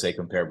 like you can say,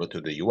 comparable to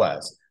the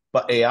US,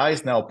 but AI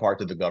is now part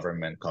of the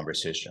government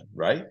conversation,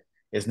 right?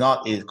 It's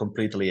not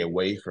completely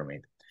away from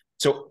it.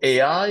 So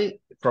AI,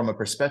 from a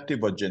perspective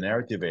of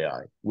generative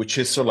AI, which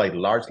is sort of like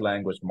large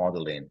language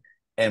modeling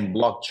and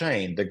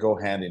blockchain that go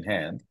hand in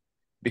hand,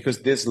 because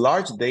this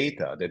large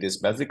data that is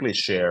basically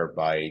shared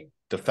by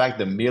the fact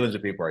that millions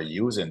of people are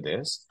using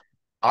this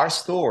are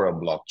stored on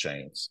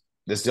blockchains.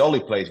 This is the only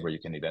place where you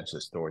can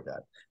eventually store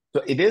that.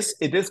 So it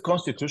is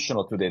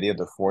constitutional to the idea of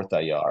the fourth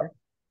IR,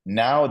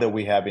 now that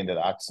we have that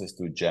access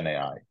to Gen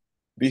AI.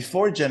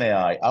 Before Gen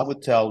AI, I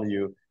would tell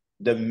you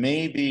that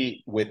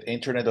maybe with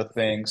Internet of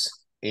Things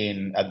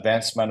in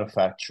advanced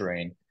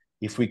manufacturing,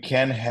 if we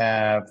can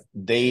have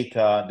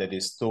data that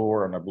is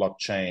stored on a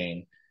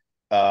blockchain,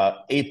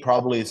 it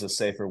probably is a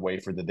safer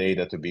way for the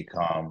data to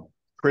become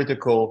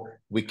critical.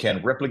 We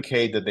can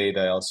replicate the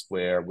data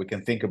elsewhere. We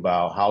can think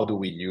about how do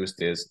we use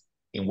this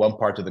in one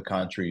part of the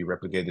country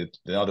replicated to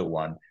the other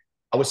one.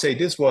 I would say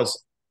this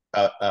was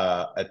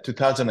a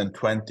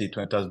 2020,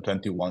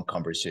 2021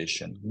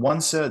 conversation.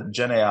 Once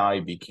Gen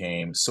AI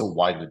became so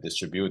widely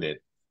distributed,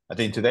 I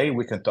think today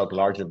we can talk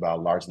largely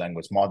about large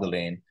language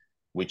modeling,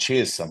 which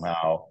is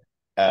somehow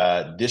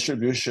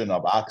distribution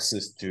of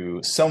access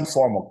to some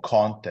form of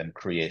content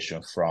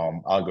creation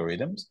from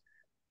algorithms,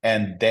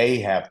 and they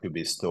have to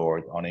be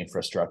stored on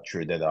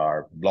infrastructure that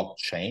are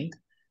blockchain.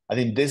 I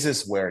think this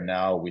is where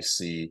now we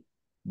see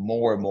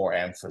more and more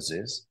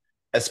emphasis,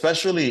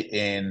 especially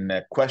in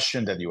a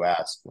question that you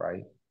asked,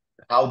 right?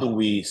 How do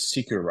we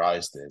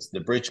securitize this?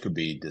 The bridge could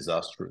be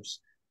disastrous.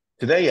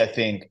 Today, I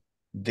think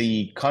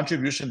the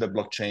contribution that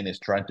blockchain is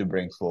trying to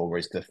bring forward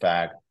is the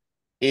fact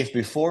if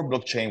before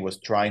blockchain was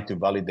trying to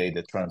validate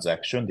the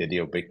transaction, the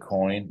idea of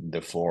Bitcoin,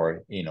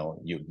 before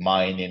you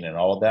mining and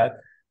all of that,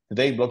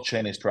 today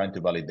blockchain is trying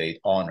to validate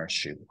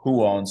ownership.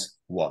 Who owns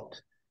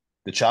what?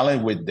 The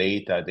challenge with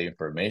data, the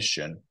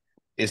information,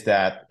 is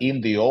that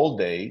in the old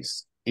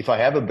days, if I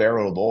have a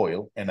barrel of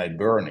oil and I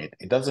burn it,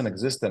 it doesn't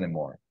exist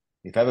anymore.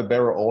 If I have a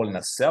barrel of oil and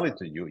I sell it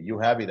to you, you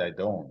have it, I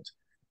don't.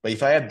 But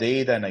if I have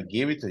data and I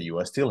give it to you,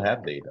 I still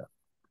have data.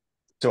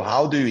 So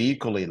how do you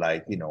equally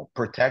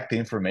protect the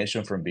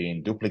information from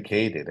being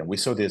duplicated? And we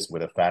saw this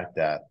with the fact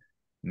that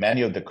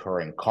many of the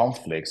current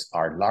conflicts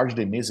are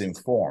largely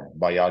misinformed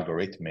by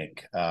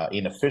algorithmic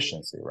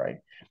inefficiency, right?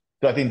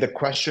 So I think the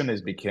question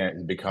is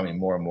becoming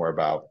more and more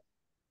about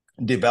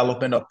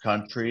development of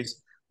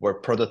countries where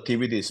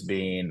productivity is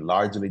being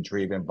largely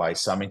driven by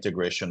some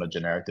integration of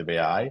generative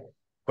AI.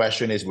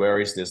 Question is, where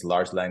is this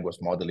large language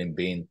modeling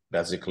being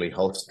basically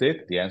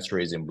hosted? The answer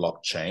is in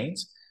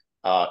blockchains.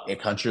 In a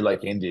country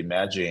like India,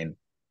 imagine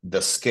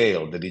the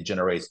scale that it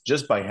generates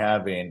just by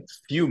having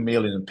few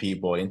million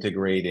people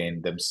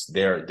integrating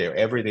their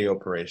everyday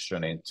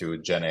operation into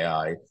Gen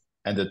AI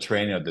and the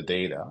training of the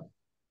data.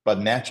 But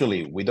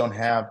naturally, we don't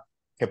have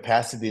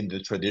capacity in the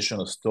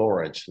traditional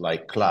storage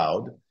like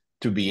cloud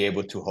to be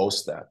able to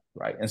host that,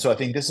 right? And so I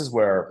think this is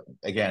where,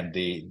 again,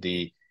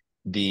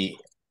 the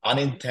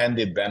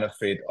unintended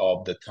benefit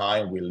of the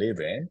time we live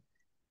in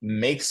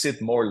makes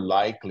it more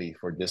likely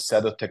for this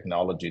set of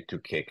technology to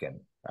kick in.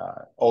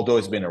 Although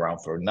it's been around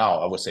for now,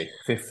 I would say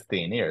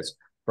 15 years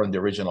from the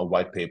original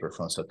white paper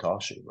from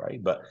Satoshi,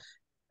 right? But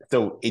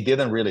so it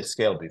didn't really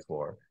scale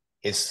before.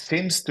 It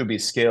seems to be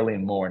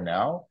scaling more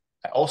now,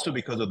 also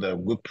because of the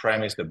good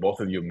premise that both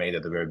of you made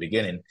at the very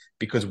beginning,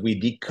 because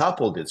we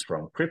decoupled it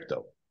from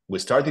crypto. We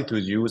started to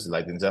use,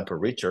 like the example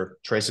Richard,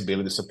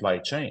 traceability supply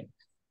chain.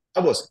 I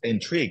was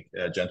intrigued,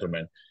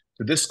 gentlemen,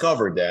 to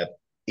discover that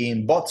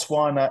in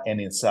Botswana and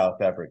in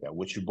South Africa,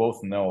 which you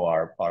both know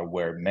are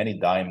where many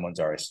diamonds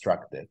are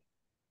extracted,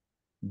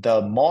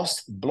 the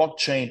most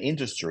blockchain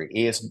industry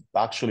is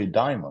actually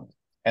diamond.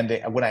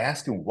 And when I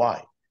asked them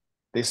why,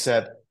 they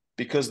said,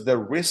 because the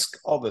risk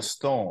of a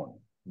stone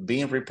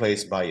being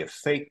replaced by a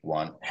fake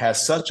one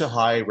has such a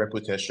high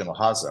reputational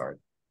hazard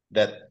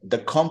that the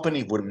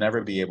company would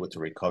never be able to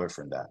recover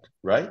from that,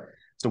 right?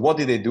 So what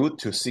did they do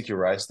to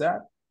securitize that?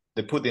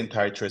 They put the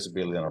entire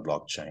traceability on a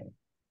blockchain.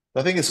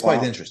 I think it's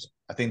quite interesting.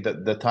 I think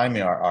that the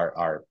timing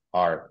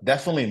are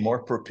definitely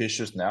more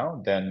propitious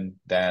now than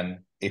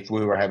if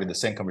we were having the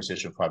same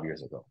conversation 5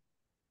 years ago.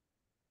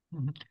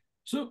 Mm-hmm.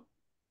 So,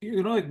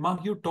 like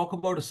Mark, you talk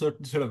about a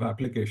certain set of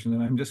applications,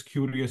 and I'm just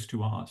curious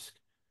to ask.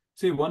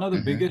 Say, one of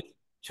the biggest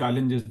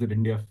challenges that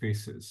India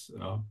faces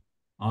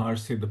are,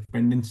 say, the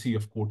pendency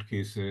of court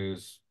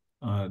cases,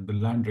 the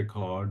land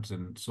records,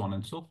 and so on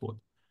and so forth.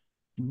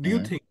 Do you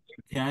think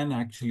there can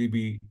actually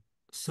be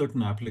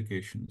certain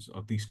applications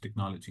of these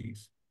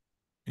technologies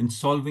in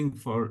solving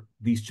for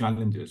these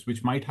challenges,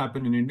 which might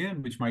happen in India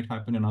and which might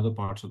happen in other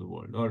parts of the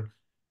world? Or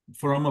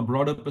from a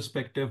broader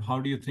perspective, how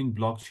do you think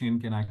blockchain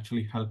can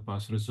actually help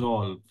us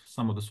resolve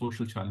some of the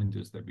social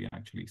challenges that we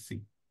actually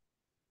see?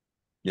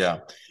 Yeah,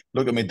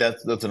 look, I mean,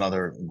 that's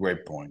another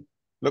great point.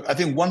 Look, I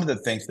think one of the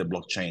things that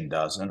blockchain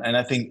does, and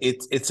I think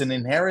it's an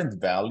inherent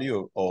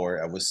value,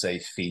 or I would say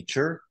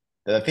feature,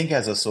 that I think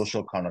has a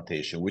social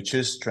connotation, which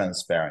is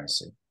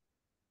transparency.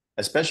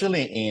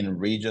 Especially in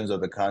regions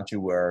of the country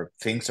where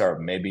things are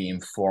maybe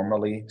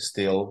informally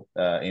still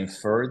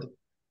inferred,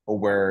 or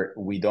where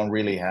we don't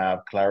really have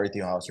clarity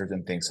on how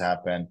certain things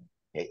happen.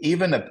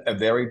 Even a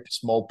very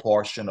small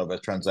portion of a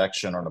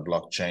transaction on a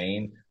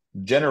blockchain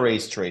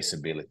generates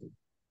traceability.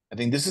 I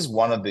think this is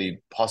one of the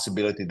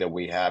possibilities that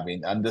we have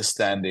in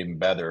understanding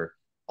better,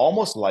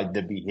 almost like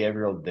the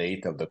behavioral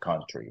data of the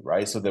country,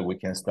 right? So that we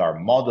can start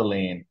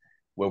modeling,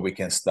 where we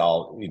can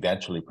start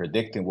eventually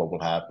predicting what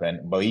will happen,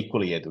 but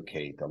equally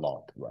educate a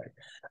lot, right?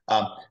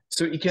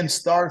 So it can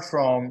start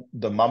from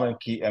the mom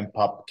and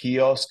pop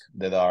kiosk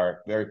that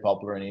are very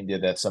popular in India,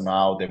 that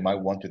somehow they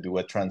might want to do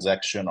a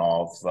transaction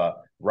of,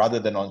 rather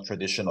than on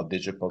traditional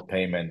digital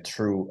payment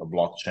through a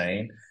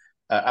blockchain.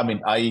 I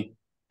mean, I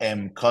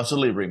am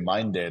constantly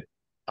reminded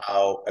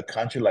how a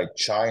country like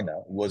China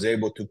was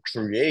able to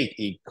create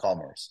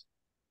e-commerce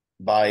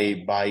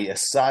by a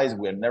size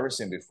we had never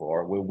seen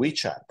before with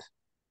WeChat.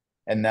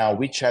 And now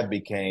WeChat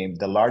became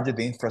the largest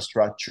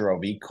infrastructure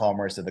of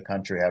e-commerce that the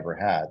country ever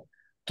had,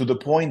 to the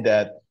point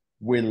that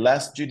with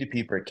less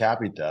GDP per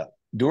capita,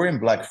 during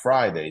Black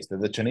Fridays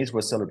that the Chinese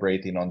were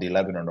celebrating on the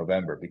 11th of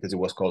November, because it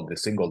was called the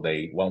single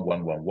day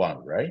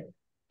 1111, right?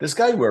 This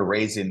guy were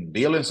raising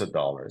billions of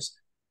dollars,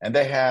 and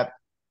they had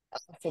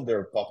half of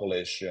their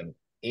population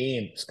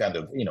in kind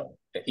of,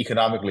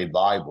 economically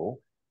viable.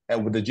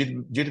 And with the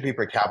GDP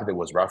per capita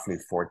was roughly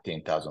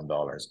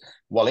 $14,000.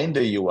 While in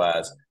the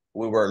US,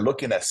 we were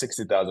looking at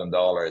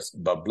 $60,000,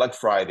 but Black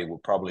Friday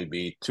would probably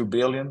be 2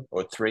 billion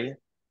or 3.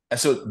 And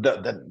so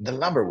the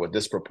number was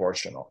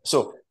disproportional.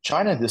 So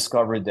China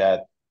discovered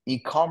that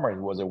e-commerce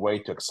was a way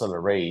to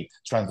accelerate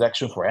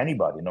transaction for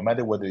anybody, no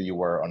matter whether you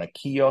were on a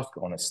kiosk,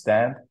 on a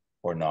stand,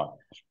 or not.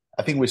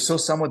 I think we saw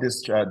some of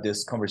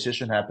this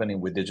conversation happening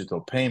with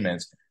digital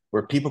payments,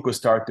 where people could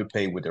start to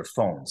pay with their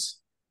phones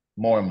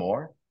more and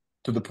more,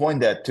 to the point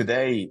that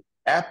today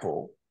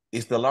Apple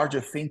is the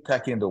largest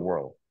fintech in the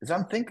world. It's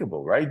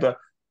unthinkable, right? But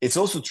it's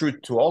also true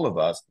to all of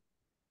us.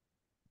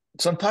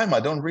 Sometimes I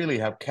don't really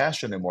have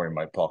cash anymore in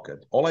my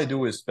pocket. All I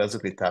do is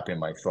basically tap in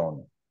my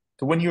phone.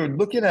 So when you're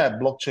looking at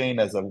blockchain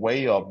as a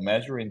way of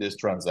measuring this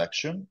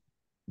transaction,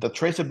 the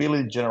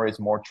traceability generates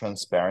more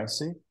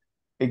transparency.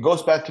 It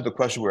goes back to the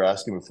question we were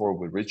asking before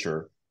with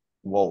Richard.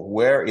 Well,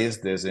 where is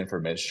this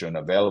information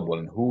available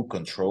and who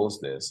controls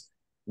this?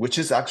 Which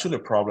is actually a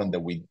problem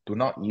that we do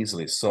not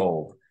easily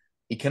solve.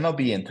 It cannot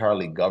be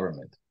entirely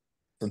government.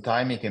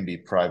 Sometimes it can be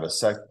private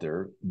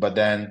sector, but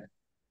then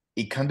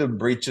it kind of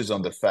breaches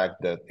on the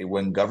fact that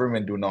when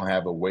government do not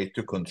have a way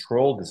to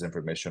control this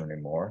information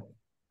anymore,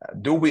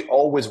 do we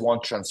always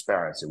want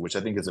transparency, which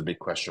I think is a big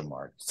question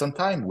mark.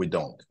 Sometimes we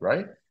don't,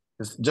 right?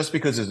 Just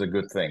because it's a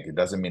good thing, it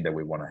doesn't mean that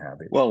we want to have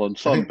it. Well, and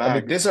some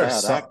bad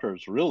some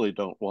actors really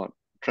don't want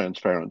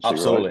transparency,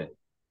 absolutely,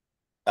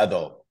 right?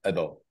 At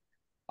all.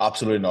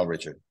 Absolutely not,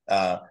 Richard.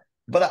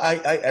 But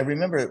I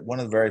remember one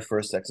of the very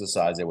first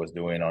exercises I was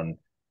doing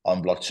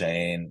on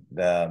blockchain.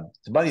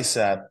 Somebody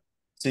said,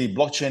 see,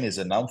 blockchain is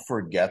an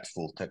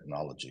unforgetful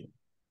technology.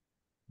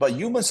 But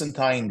humans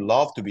sometimes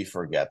love to be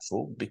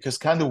forgetful, because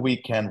kind of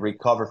we can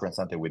recover from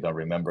something we don't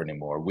remember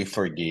anymore. We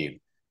forgive,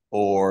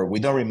 or we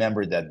don't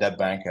remember that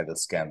bank had a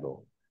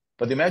scandal.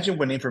 But imagine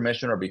when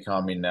information are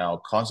becoming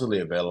now constantly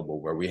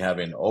available, where we have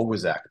an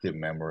always active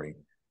memory.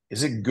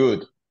 Is it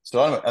good?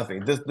 So I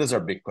think these are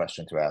big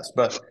questions to ask.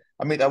 But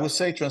I mean, I would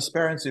say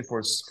transparency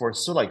for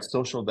so like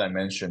social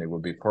dimension, it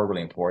would be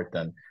probably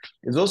important.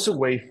 It's also a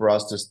way for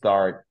us to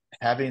start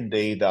having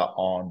data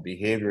on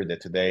behavior that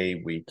today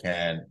we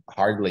can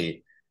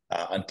hardly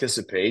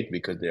anticipate,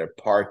 because they are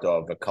part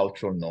of a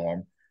cultural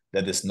norm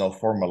that is not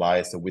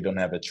formalized, that we don't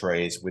have a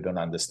trace, we don't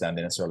understand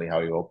necessarily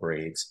how it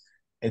operates.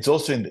 It's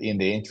also in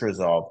the interest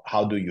of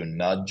how do you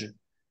nudge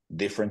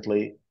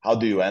differently, how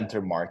do you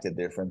enter market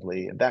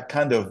differently, that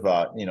kind of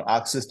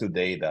access to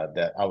data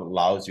that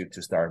allows you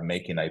to start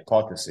making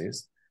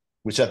hypotheses,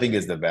 which I think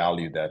is the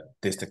value that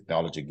this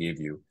technology gives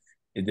you,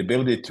 is the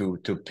ability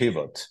to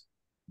pivot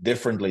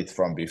differently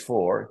from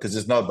before, because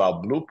it's not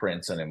about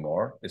blueprints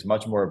anymore. It's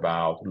much more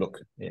about, look,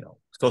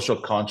 social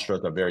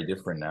constructs are very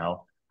different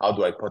now. How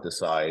do I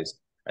hypothesize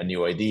a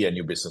new idea, a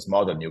new business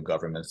model, new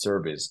government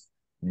service,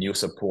 new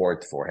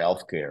support for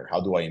healthcare? How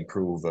do I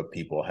improve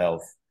people's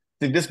health?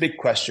 I think this big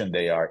question,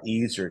 they are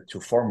easier to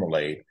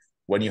formulate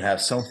when you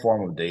have some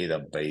form of data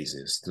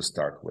basis to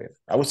start with.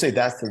 I would say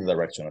that's the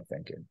direction of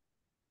thinking.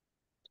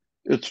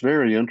 It's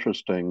very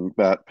interesting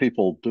that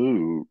people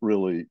do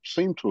really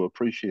seem to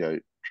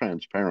appreciate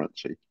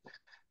transparency.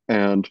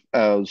 And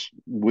as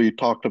we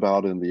talked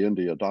about in the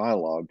India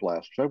dialogue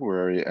last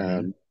February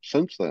and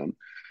since then,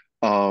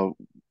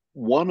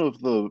 one of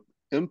the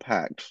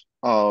impacts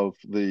of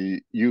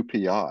the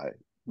UPI,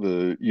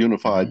 the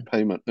Unified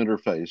Payment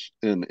Interface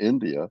in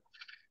India,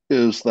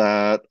 is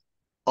that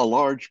a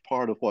large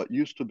part of what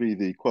used to be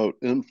the quote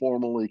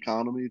informal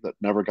economy that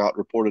never got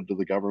reported to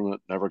the government,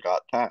 never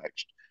got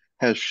taxed,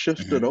 has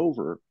shifted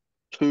over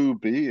to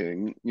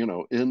being,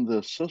 in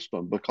this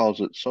system because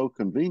it's so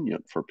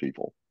convenient for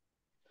people.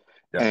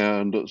 Yeah.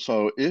 And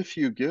so if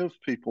you give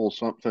people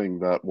something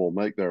that will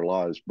make their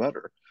lives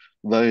better,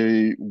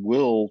 they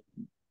will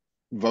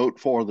vote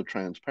for the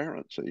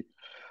transparency.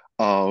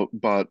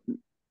 But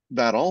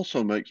that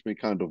also makes me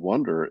kind of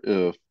wonder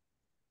if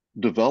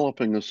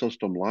developing a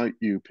system like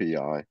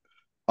UPI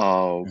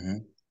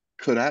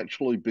could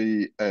actually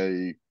be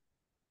a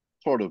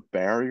sort of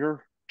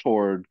barrier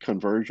toward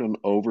conversion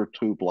over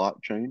to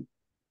blockchain,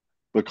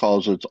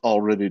 because it's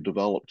already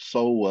developed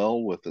so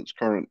well with its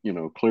current,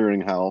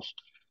 clearinghouse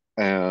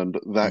and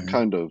that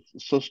kind of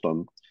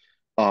system.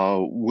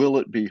 Will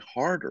it be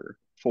harder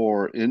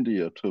for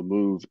India to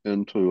move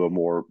into a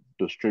more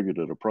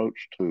distributed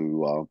approach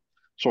to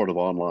sort of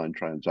online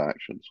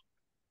transactions?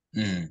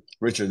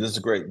 Richard, this is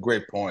a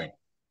great point.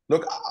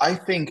 Look, I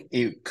think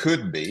it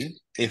could be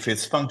if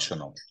it's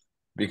functional,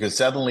 because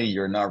suddenly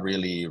you're not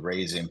really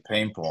raising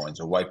pain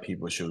points or why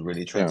people should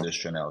really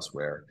transition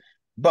elsewhere.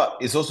 But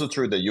it's also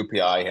true that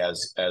UPI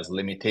has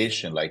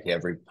limitation, like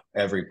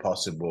every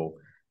possible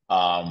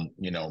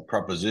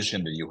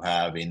proposition that you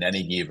have in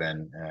any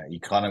given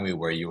economy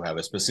where you have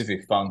a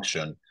specific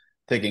function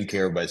taken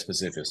care of by a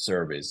specific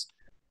service.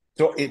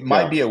 So it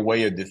might be a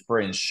way of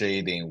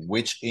differentiating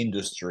which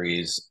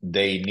industries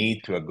they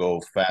need to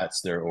go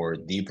faster or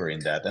deeper in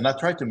that. And I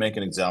tried to make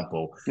an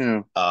example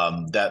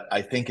that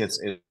I think is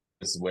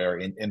where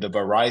in the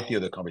variety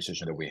of the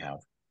conversation that we have.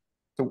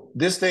 So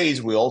these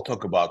days, we all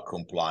talk about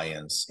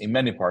compliance in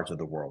many parts of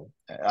the world.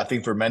 I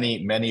think for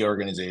many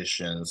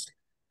organizations,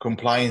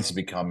 compliance is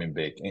becoming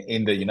big.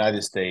 In the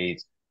United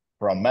States,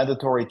 from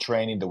mandatory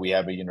training that we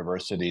have at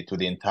university to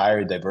the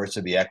entire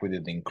diversity, equity,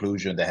 and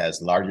inclusion that has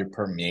largely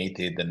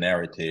permeated the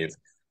narrative,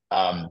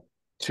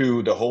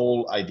 to the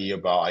whole idea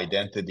about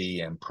identity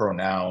and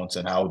pronouns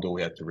and how do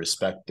we have to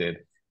respect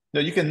it.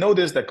 Now, you can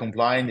notice that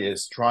compliance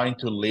is trying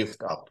to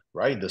lift up,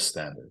 right, the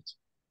standards.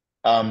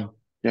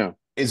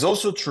 It's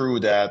also true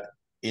that,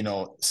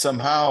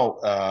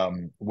 somehow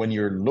when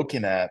you're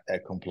looking at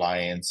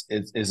compliance,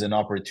 it is an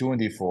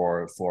opportunity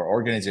for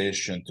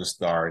organization to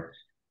start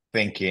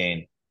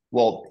thinking,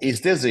 well,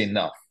 is this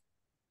enough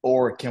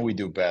or can we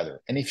do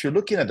better? And if you're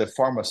looking at the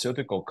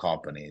pharmaceutical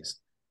companies,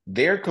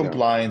 their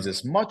compliance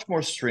is much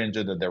more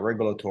stringent than the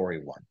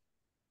regulatory one.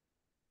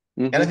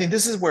 And I think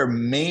this is where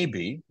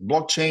maybe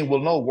blockchain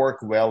will not work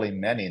well in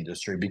many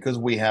industries because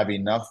we have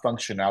enough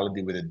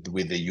functionality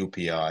with the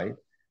UPI.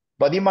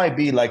 But it might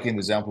be like in the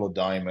example of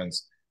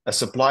diamonds, a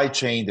supply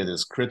chain that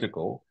is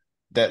critical,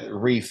 that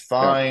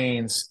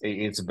refines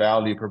its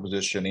value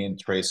proposition in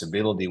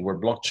traceability, where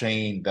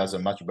blockchain does a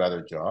much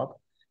better job.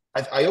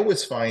 I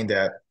always find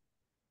that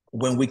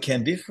when we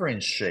can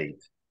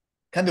differentiate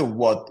kind of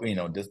what,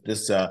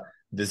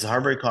 this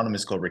Harvard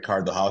economist called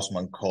Ricardo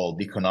Hausman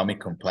called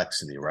economic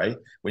complexity, right?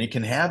 When you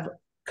can have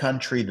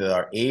countries that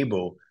are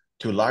able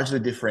to largely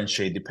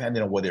differentiate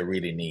depending on what they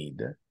really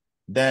need,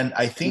 then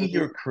I think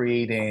you're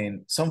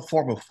creating some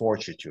form of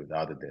fortitude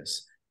out of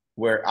this,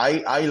 where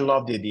I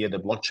love the idea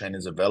that blockchain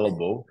is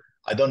available.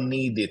 I don't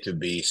need it to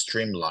be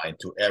streamlined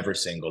to every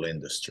single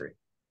industry,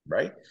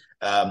 right?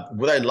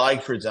 Would I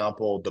like, for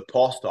example, the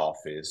post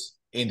office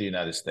in the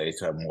United States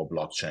to have more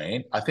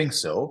blockchain? I think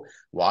so.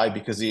 Why?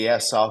 Because he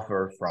has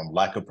suffered from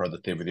lack of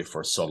productivity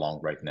for so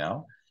long right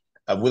now.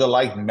 Would I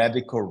like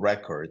medical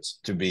records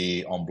to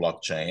be on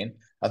blockchain?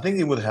 I think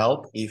it would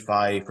help if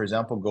I, for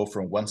example, go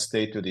from one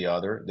state to the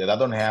other, that I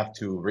don't have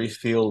to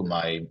refill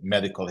my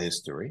medical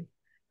history.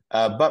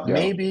 But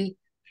maybe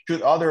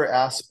should other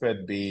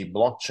aspect be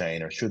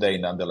blockchain or should they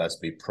nonetheless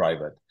be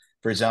private?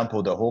 For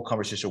example, the whole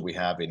conversation we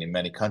have in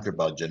many countries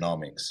about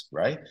genomics,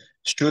 right?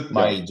 Should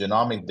my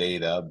genomic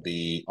data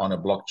be on a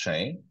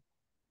blockchain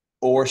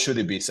or should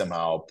it be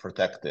somehow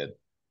protected?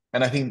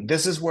 And I think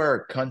this is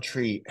where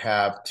countries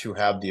have to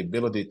have the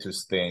ability to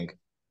think,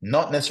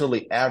 not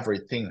necessarily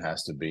everything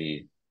has to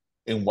be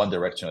in one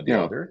direction or the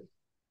other,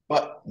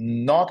 but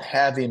not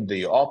having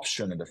the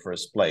option in the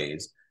first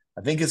place,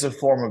 I think is a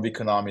form of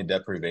economic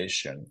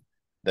deprivation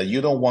that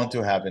you don't want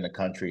to have in a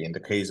country, in the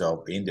case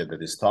of India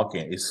that is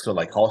talking, is sort of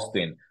like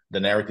hosting the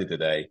narrative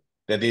today,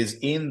 that is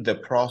in the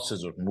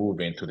process of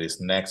moving to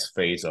this next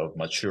phase of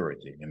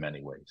maturity in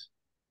many ways.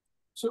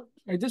 So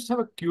I just have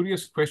a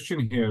curious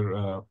question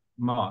here,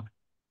 Mark.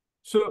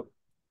 So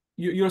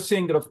you're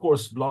saying that, of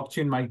course,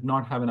 blockchain might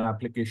not have an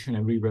application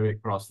everywhere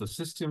across the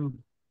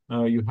system.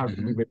 You have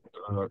to be,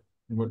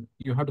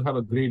 you have to have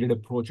a graded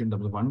approach in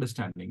terms of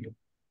understanding it.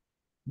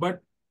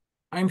 But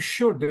I'm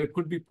sure there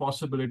could be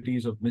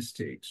possibilities of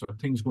mistakes or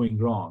things going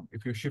wrong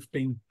if you're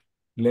shifting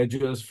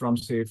ledgers from,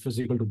 say,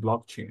 physical to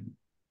blockchain.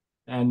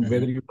 And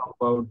whether you talk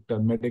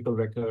about medical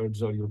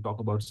records or you talk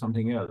about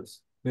something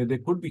else, there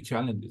could be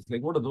challenges.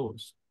 Like, what are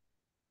those?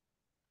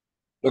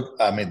 Look,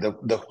 I mean,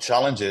 the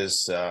challenge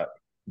is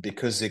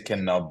because it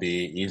cannot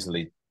be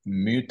easily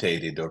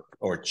mutated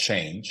or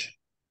changed,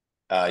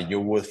 you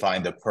will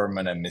find a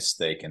permanent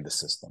mistake in the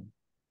system.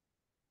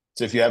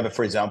 So if you have,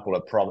 for example,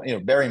 a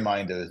problem, bear in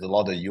mind there's a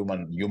lot of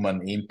human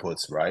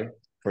inputs, right?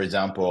 For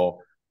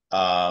example,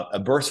 a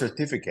birth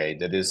certificate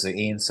that is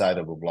inside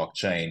of a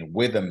blockchain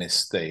with a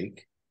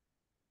mistake,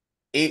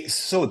 it's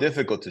so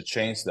difficult to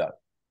change that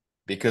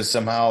because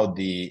somehow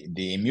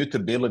the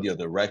immutability of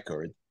the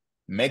record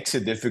makes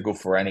it difficult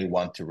for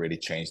anyone to really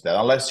change that.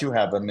 Unless you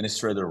have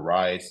administrative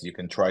rights, you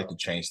can try to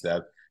change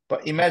that.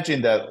 But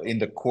imagine that in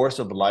the course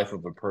of the life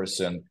of a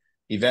person,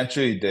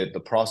 eventually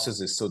the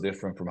process is so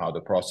different from how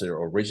the process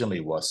originally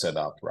was set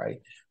up, right?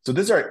 So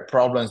these are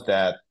problems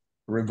that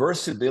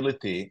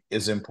reversibility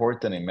is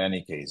important in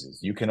many cases.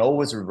 You can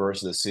always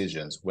reverse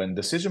decisions. When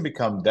decisions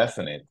become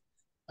definite,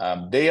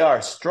 they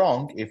are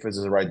strong if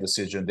it's the right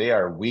decision. They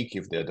are weak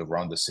if they're the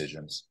wrong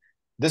decisions.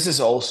 This is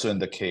also in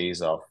the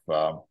case of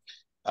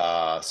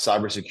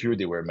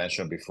cybersecurity we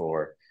mentioned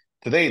before.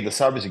 Today, the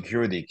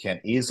cybersecurity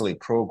can easily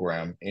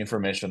program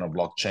information on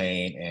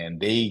blockchain and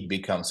they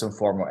become some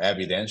form of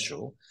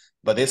evidential,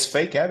 but it's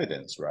fake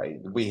evidence, right?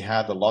 We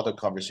had a lot of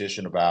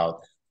conversation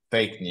about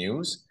fake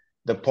news.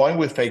 The point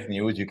with fake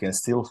news, you can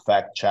still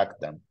fact check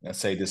them and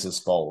say this is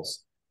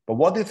false. But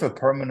what if a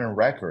permanent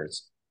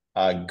records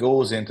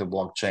goes into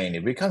blockchain,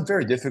 it becomes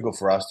very difficult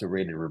for us to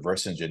really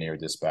reverse engineer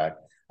this back.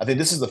 I think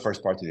this is the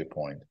first part of your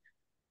point.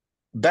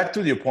 Back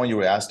to the point you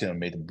were asking,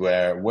 Amit,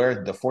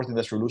 where the fourth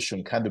industrial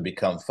revolution kind of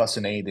become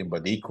fascinating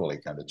but equally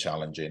kind of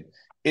challenging.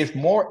 If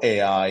more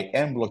AI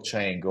and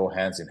blockchain go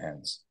hands in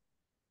hands,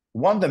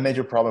 one of the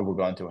major problems we're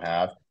going to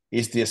have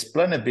is the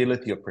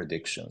explainability of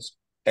predictions.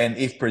 And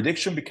if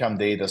prediction become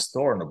data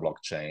stored on the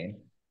blockchain,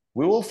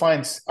 we will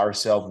find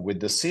ourselves with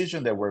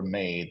decisions that were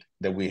made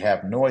that we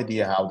have no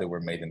idea how they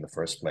were made in the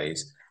first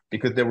place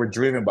because they were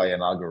driven by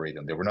an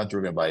algorithm. They were not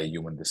driven by a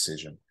human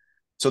decision.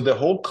 So the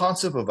whole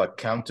concept of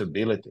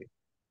accountability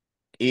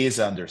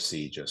is under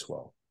siege as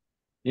well.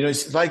 You know,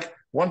 it's like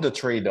one of the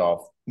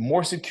trade-off,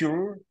 more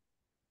secure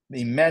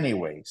in many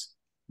ways,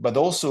 but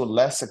also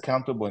less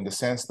accountable in the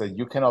sense that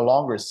you can no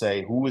longer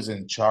say who is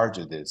in charge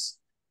of this.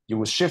 You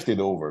will shift it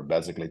over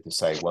basically to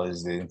say, what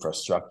is the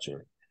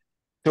infrastructure?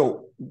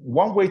 So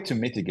one way to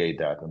mitigate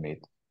that,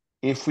 Amit,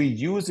 if we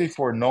use it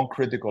for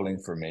non-critical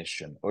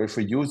information or if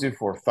we use it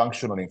for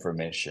functional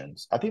information,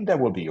 I think that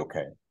will be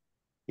okay.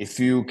 If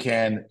you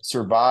can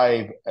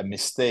survive a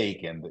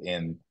mistake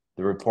in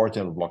the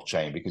reporting of the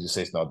blockchain because you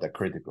say it's not that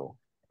critical,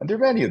 and there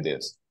are many of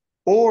this,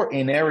 or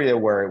in area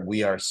where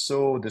we are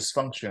so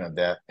dysfunctional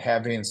that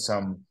having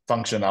some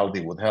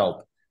functionality would help.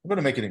 I'm going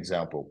to make an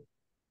example.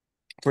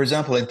 For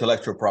example,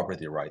 intellectual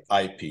property right,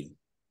 IP.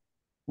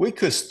 We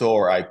could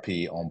store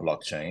IP on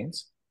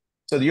blockchains,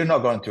 so you're not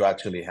going to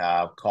actually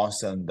have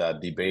constant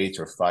debates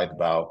or fight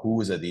about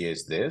whose idea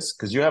is this,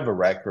 because you have a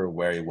record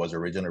where it was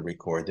originally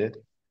recorded.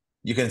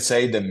 You can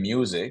say the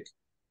music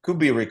could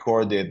be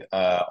recorded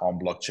on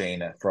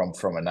blockchain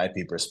from an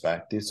IP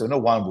perspective. So no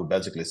one would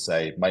basically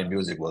say my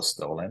music was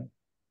stolen.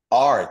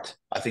 Art,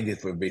 I think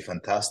it would be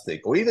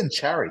fantastic. Or even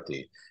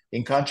charity.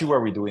 In country where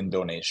we're doing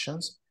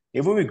donations,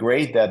 it would be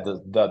great that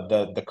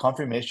the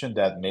confirmation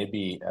that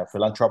maybe a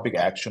philanthropic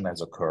action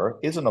has occurred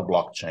is on a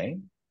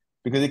blockchain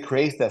because it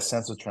creates that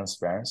sense of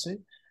transparency.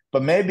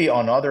 But maybe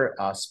on other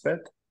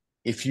aspect,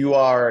 if you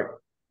are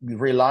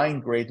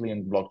relying greatly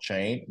on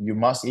blockchain, you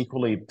must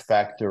equally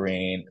factor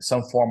in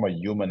some form of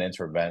human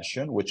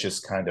intervention, which is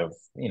kind of,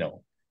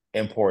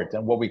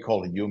 important, what we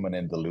call human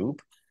in the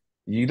loop.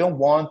 You don't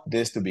want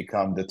this to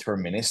become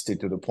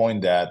deterministic to the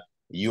point that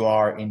you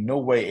are in no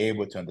way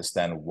able to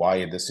understand why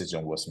a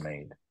decision was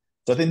made.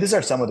 So I think these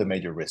are some of the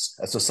major risks.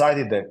 A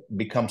society that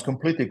becomes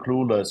completely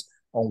clueless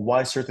on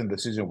why certain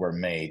decisions were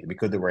made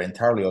because they were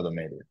entirely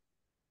automated.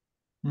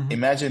 Mm-hmm.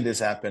 Imagine this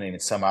happening in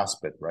some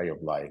aspect, right,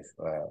 of life.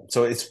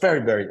 So it's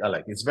very, very,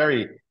 I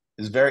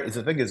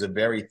think it's a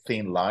very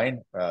thin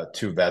line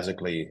to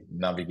basically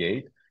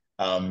navigate.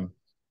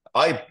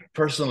 I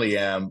personally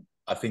am,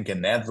 I think,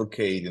 an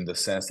advocate in the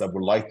sense that I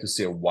would like to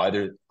see a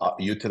wider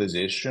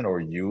utilization or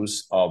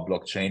use of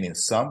blockchain in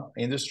some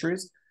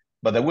industries,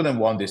 but I wouldn't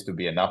want this to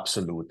be an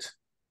absolute,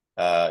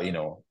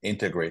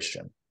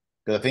 integration.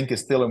 Because I think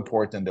it's still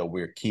important that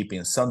we're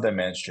keeping some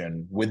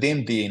dimension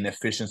within the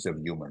inefficiency of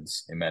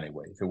humans in many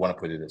ways, if you want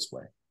to put it this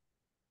way.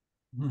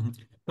 Mm-hmm.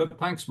 So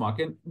thanks, Mark.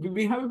 And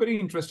we have a very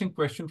interesting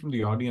question from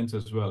the audience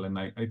as well. And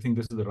I think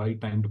this is the right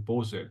time to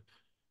pose it.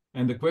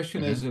 And the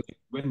question is,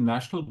 when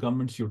national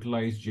governments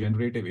utilize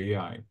generative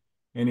AI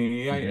and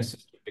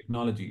AI-assisted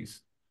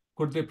technologies,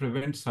 could they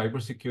prevent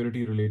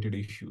cybersecurity related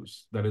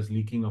issues, that is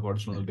leaking of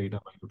original data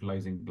by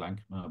utilizing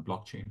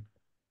blockchain?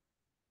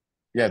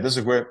 Yeah, that's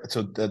a great.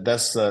 So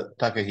that's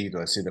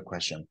Takahito. I see the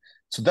question.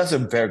 So that's a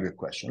very good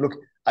question. Look,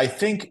 I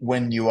think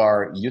when you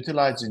are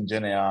utilizing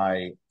Gen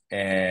AI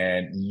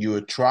and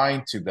you're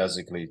trying to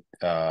basically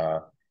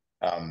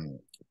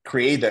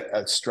create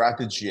a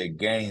strategy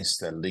against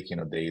the leaking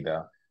of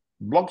data,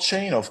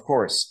 blockchain, of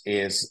course,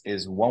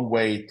 is one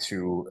way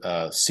to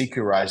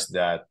securize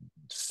that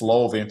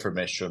flow of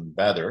information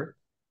better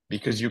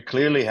because you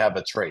clearly have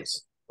a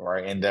trace,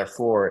 right? And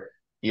therefore,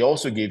 it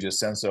also gives you a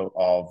sense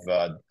of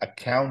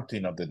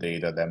accounting of the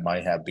data that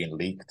might have been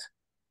leaked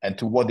and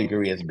to what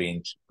degree has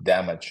been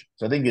damaged.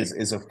 So I think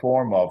it's a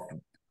form of,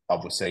 I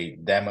would say,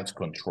 damage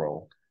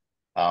control.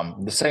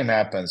 The same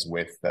happens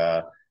with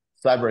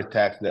cyber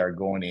attacks that are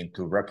going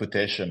into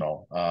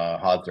reputational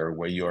hazard,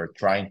 where you're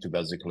trying to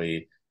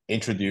basically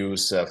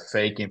introduce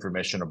fake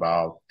information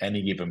about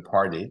any given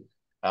party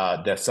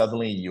that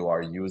suddenly you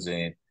are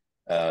using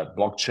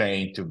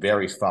blockchain to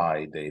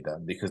verify data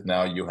because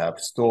now you have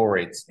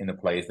storage in a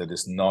place that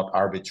is not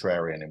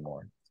arbitrary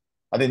anymore.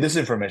 I think this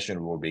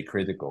information will be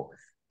critical.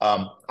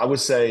 I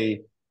would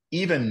say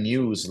even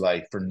news,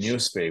 like for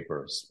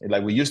newspapers,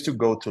 like we used to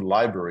go to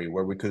library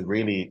where we could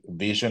really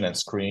vision and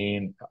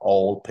screen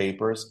all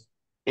papers.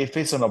 If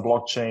it's on a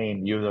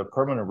blockchain, you have a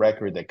permanent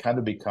record that kind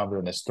of becomes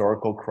an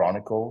historical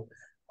chronicle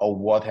of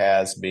what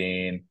has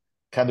been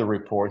kind of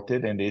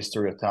reported in the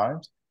history of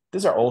times.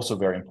 These are also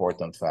very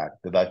important facts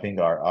that I think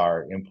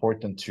are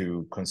important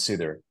to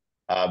consider.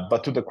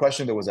 But to the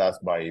question that was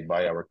asked by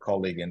our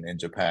colleague in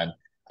Japan,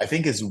 I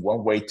think it's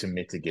one way to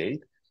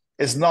mitigate.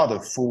 It's not a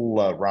full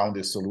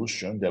rounded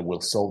solution that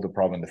will solve the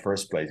problem in the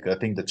first place. Because I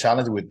think the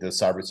challenge with the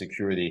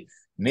cybersecurity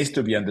needs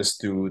to be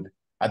understood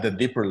at a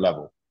deeper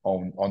level.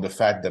 on the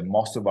fact that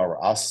most of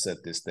our assets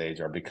at this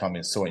stage are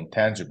becoming so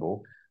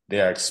intangible.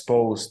 They are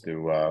exposed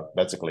to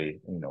basically,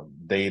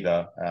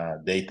 data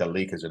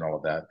leakage and all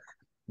of that.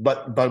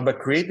 But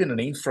creating an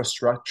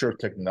infrastructure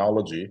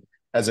technology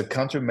as a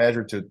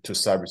countermeasure to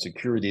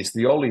cybersecurity is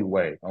the only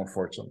way,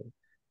 unfortunately,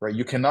 right?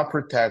 You cannot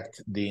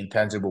protect the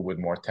intangible with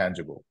more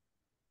tangible.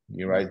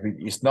 You're right.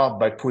 It's not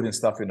by putting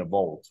stuff in a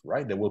vault,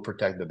 right, that will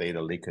protect the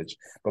data leakage,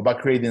 but by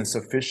creating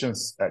sufficient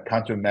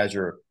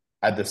countermeasure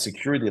at the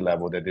security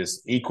level that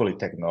is equally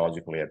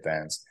technologically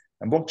advanced.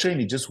 And blockchain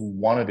is just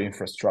one of the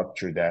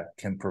infrastructure that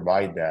can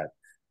provide that.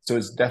 So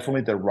it's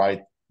definitely the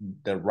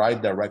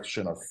right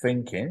direction of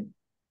thinking.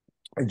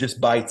 It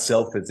just by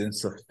itself is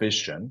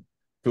insufficient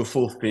to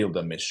fulfill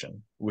the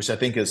mission, which I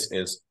think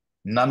is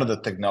none of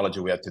the technology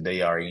we have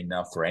today are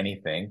enough for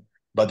anything.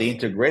 But the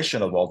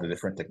integration of all the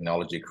different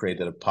technology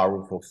created a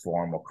powerful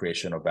form of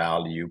creation of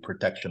value,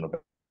 protection of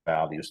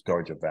value,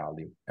 storage of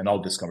value, and all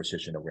this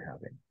conversation that we're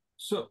having.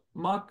 So,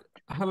 Mark,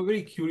 I have a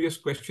very curious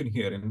question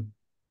here. And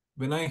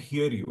when I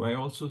hear you, I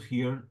also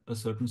hear a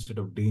certain set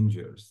of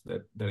dangers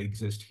that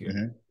exist here.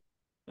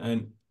 Mm-hmm.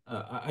 And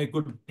I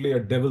could play a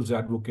devil's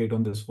advocate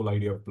on this whole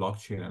idea of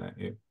blockchain,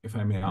 and if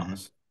I may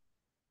ask.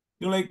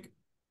 Mm-hmm. Like,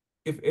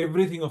 if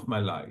everything of my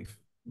life,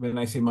 when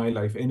I say my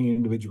life, any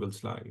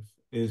individual's life,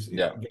 is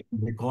getting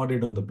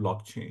recorded on the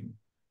blockchain,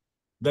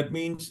 that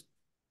means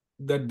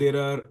that there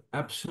are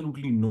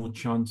absolutely no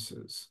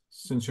chances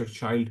since your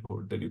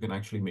childhood that you can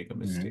actually make a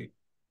mistake.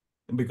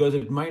 Mm-hmm. Because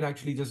it might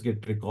actually just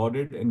get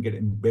recorded and get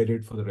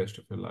embedded for the rest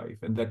of your life.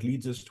 And that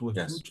leads us to a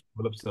huge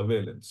level of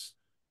surveillance,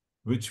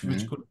 which could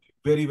be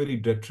very, very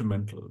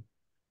detrimental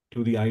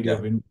to the idea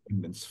of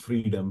independence,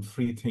 freedom,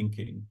 free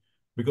thinking,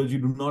 because you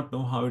do not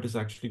know how it is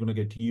actually going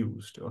to get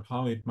used or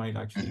how it might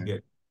actually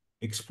get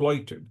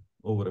exploited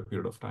over a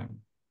period of time.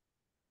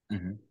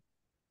 Mm-hmm.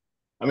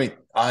 I mean,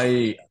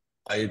 I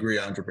agree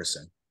 100%.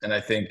 And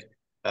I think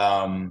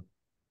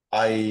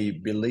I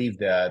believe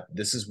that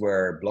this is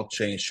where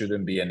blockchain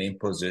shouldn't be an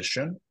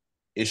imposition.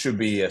 It should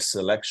be a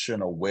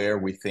selection of where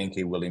we think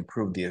it will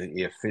improve the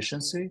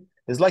efficiency.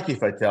 It's like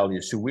if I tell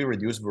you, should we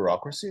reduce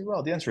bureaucracy?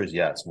 Well, the answer is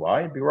yes.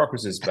 Why?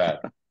 Bureaucracy is bad.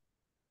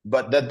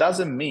 But that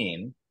doesn't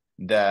mean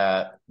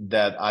that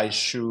I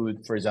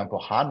should, for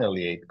example,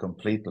 annihilate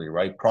completely,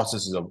 right,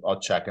 processes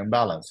of check and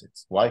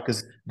balances. Why?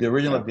 Because the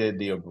original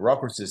idea of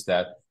bureaucracy is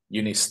that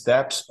you need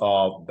steps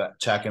of that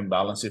check and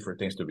balances for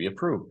things to be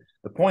approved.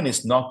 The point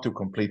is not to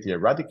completely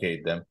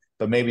eradicate them,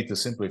 but maybe to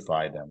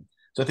simplify them.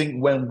 So I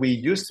think when we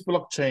use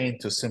blockchain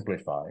to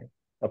simplify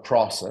a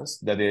process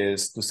that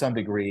is to some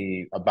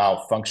degree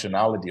about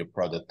functionality of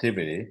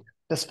productivity,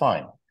 that's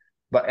fine.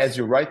 But as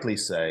you rightly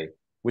say,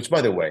 which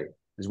by the way,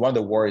 is one of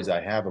the worries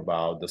I have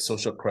about the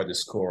social credit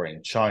score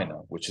in China,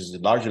 which is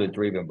largely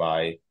driven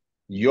by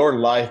your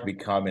life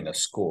becoming a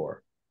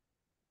score.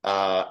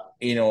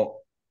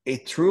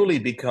 It truly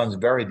becomes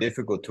very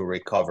difficult to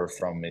recover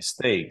from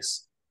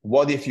mistakes.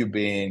 What if you're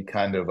being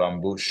kind of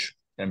ambushed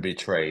and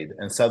betrayed,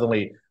 and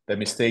suddenly the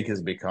mistake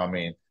is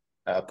becoming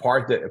a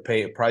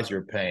price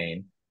you're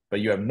paying, but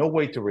you have no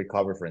way to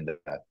recover from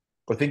that?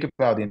 But think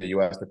about in the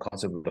US, the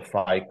concept of the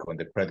FICO and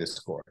the credit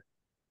score.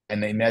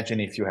 And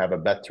imagine if you have a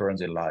bad turns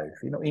in life.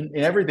 In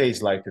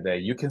everyday's life today,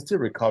 you can still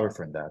recover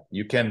from that.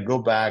 You can go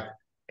back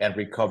and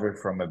recover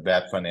from a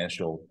bad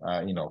financial,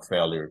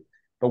 failure.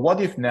 But what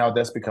if now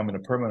that's becoming a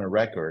permanent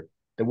record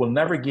that will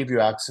never give you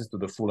access to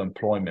the full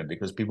employment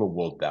because people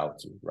will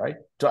doubt you, right?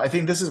 So I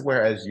think this is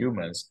where, as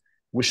humans,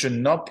 we should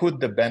not put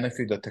the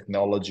benefit of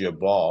technology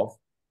above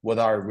what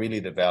are really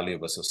the value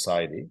of a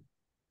society.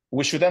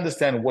 We should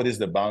understand what is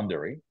the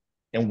boundary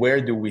and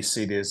where do we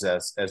see this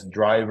as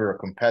driver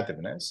of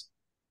competitiveness.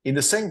 In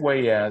the same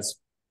way as,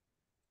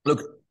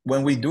 look,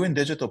 when we're doing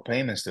digital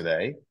payments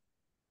today,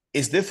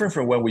 it's different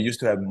from when we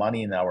used to have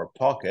money in our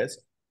pockets,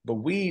 but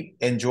we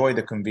enjoy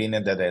the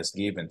convenience that has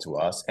given to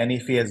us. And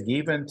if it has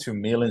given to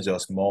millions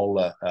of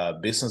small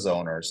business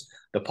owners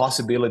the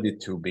possibility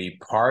to be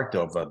part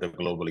of the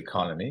global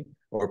economy,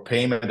 or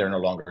payment, they're no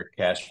longer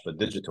cash but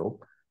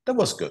digital, that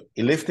was good.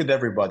 It lifted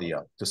everybody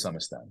up to some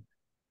extent.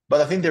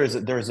 But I think there's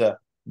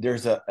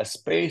a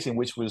space in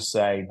which we'll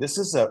say this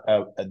is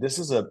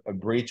a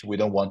bridge we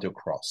don't want to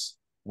cross.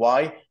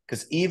 Why?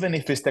 Because even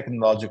if it's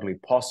technologically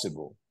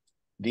possible,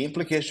 the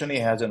implication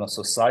it has on a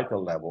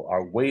societal level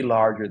are way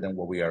larger than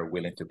what we are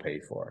willing to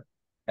pay for.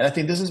 And I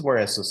think this is where,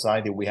 as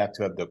society, we have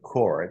to have the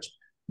courage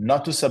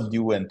not to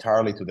subdue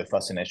entirely to the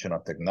fascination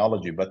of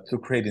technology, but to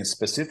create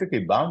specific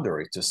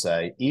boundaries to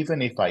say,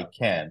 even if I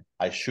can,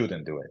 I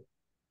shouldn't do it.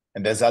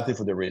 And that's exactly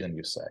for the reason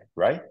you say,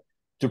 right?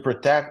 To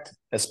protect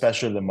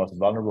especially the most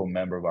vulnerable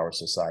member of our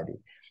society.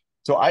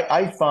 So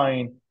I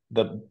find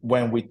that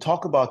when we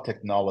talk about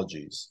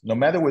technologies, no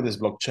matter whether it's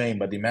blockchain,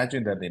 but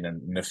imagine that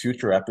in a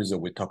future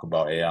episode, we talk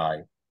about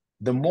AI,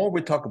 the more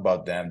we talk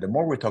about them, the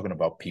more we're talking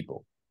about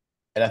people.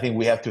 And I think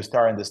we have to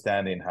start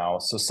understanding how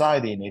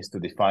society needs to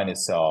define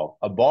itself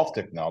above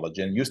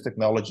technology and use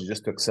technology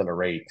just to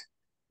accelerate,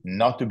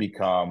 not to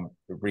become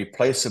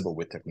replaceable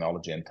with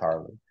technology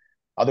entirely.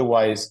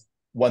 Otherwise,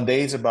 one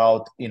day is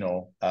about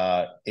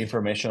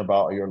information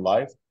about your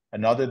life.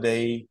 Another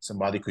day,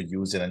 somebody could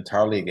use it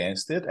entirely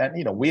against it. And,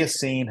 we have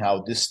seen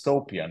how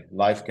dystopian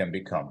life can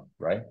become,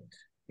 right?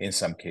 In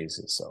some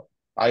cases. So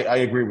I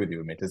agree with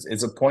you, Amit.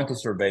 It's a point of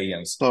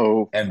surveillance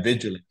and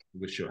vigilance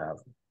we should have.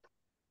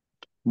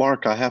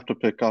 Mark, I have to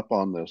pick up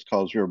on this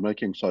because you're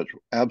making such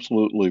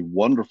absolutely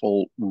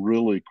wonderful,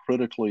 really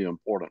critically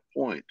important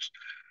points.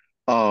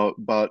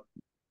 But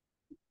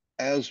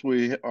as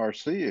we are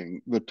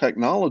seeing, the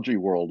technology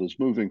world is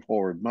moving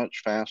forward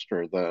much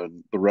faster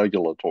than the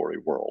regulatory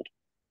world.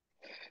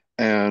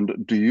 And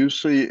do you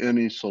see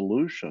any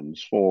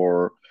solutions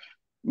for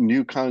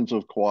new kinds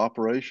of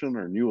cooperation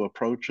or new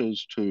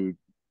approaches to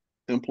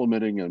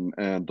implementing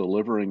and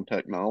delivering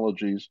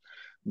technologies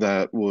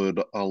that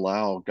would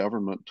allow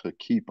government to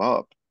keep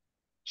up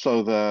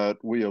so that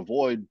we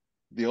avoid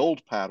the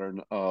old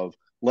pattern of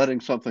letting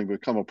something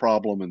become a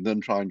problem and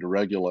then trying to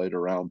regulate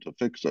around to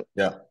fix it?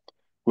 Yeah.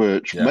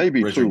 Which may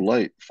be Richard. too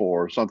late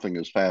for something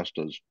as fast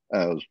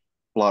as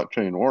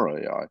blockchain or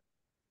AI.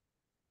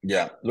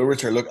 Yeah, look,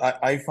 Richard, look,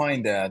 I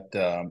find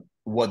that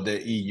what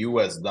the EU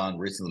has done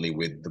recently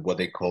with what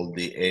they call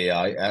the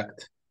AI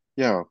Act,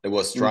 it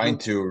was trying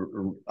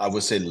to, I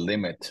would say,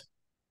 limit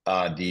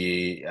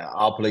the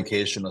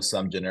application of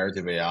some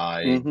generative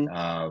AI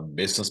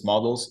business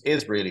models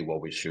is really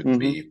what we should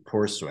be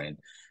pursuing.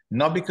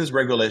 Not because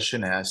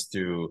regulation has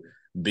to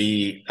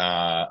be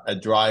a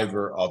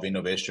driver of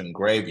innovation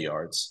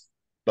graveyards,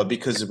 but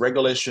because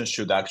regulation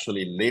should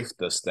actually lift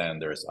the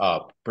standards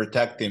up,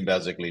 protecting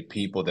basically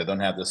people that don't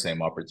have the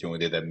same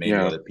opportunity that maybe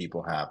other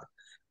people have.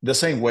 The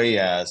same way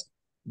as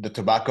the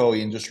tobacco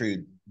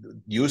industry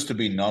used to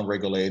be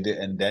non-regulated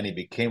and then it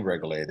became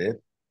regulated.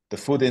 The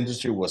food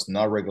industry was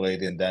not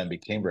regulated and then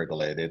became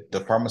regulated.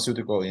 The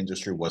pharmaceutical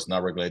industry was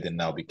not regulated and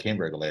now became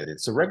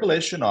regulated. So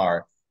regulation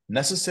are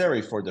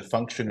necessary for the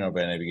functioning of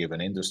any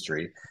given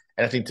industry.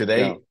 And I think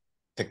today,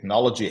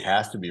 technology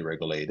has to be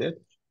regulated.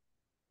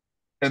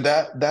 And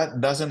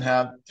that doesn't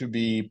have to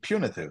be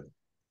punitive.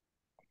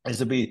 It's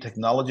to be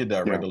technology that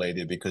are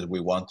regulated because we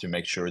want to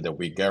make sure that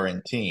we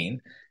guarantee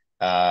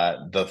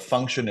the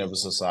functioning of a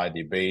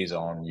society based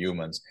on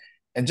humans.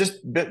 And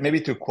just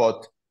maybe to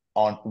quote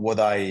on what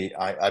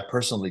I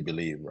personally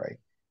believe, right?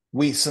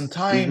 We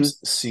sometimes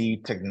see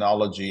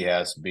technology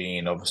as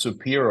being of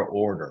superior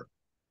order,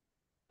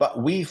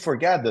 but we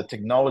forget that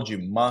technology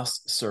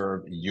must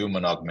serve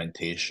human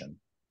augmentation.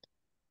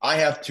 I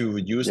have to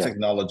use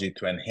technology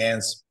to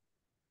enhance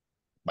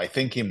my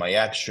thinking, my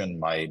action,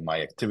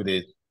 my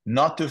activity,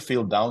 not to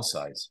feel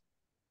downsized.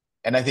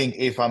 And I think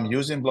if I'm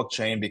using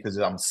blockchain because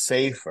I'm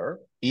safer,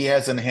 it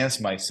has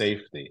enhanced my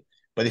safety.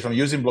 But if I'm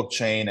using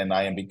blockchain and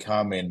I am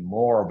becoming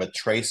more of a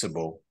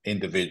traceable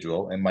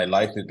individual and my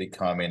life is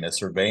becoming a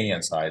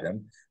surveillance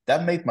item,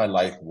 that makes my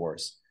life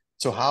worse.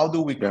 So how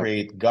do we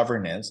create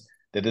governance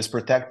that is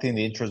protecting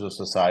the interests of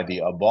society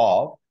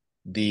above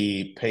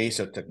the pace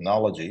of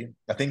technology?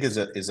 I think is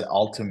an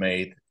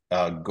ultimate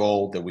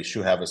goal that we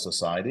should have as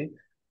society.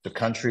 The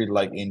country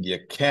like India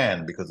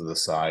can, because of the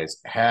size,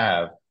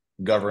 have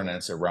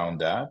governance around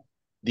that.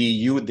 The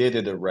EU did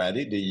it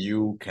already. The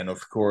EU can, of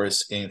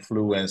course,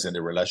 influence in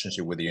the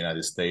relationship with the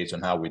United States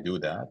on how we do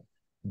that.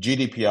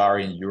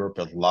 GDPR in Europe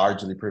has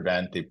largely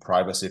prevented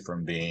privacy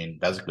from being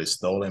basically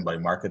stolen by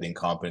marketing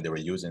companies that were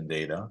using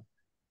data.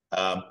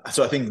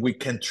 So I think we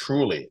can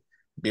truly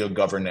build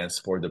governance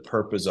for the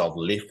purpose of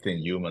lifting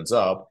humans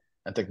up.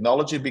 And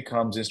technology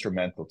becomes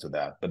instrumental to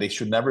that, but it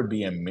should never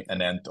be an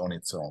end on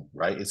its own,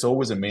 right? It's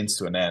always a means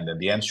to an end, and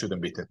the end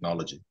shouldn't be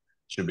technology. It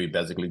should be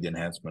basically the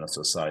enhancement of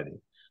society.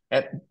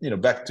 And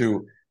back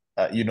to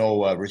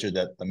Richard,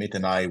 that Amit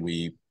and I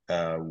we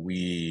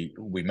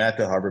met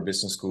at Harvard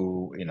Business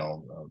School.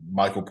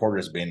 Michael Porter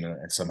has been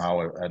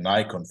somehow an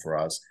icon for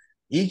us.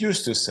 He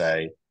used to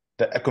say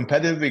that a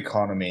competitive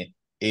economy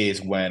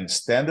is when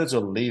standards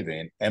of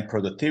living and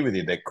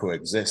productivity that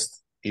coexist.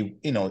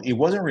 It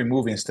wasn't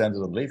removing standards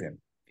of living.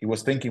 He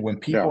was thinking when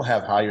people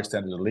have higher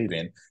standards of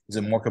living, it's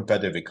a more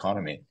competitive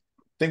economy.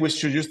 I think we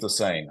should use the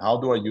same.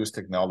 How do I use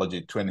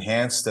technology to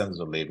enhance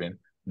standards of living,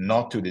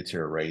 not to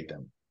deteriorate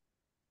them?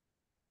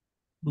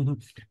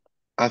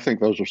 I think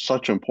those are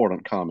such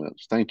important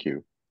comments. Thank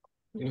you.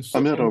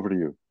 Amit, over to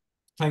you.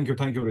 Thank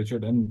you,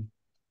 Richard. And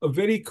a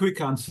very quick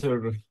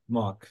answer,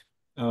 Mark.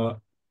 Yes.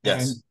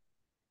 And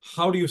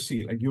how do you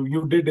see, like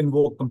you did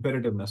invoke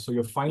competitiveness. So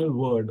your final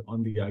word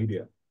on the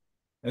idea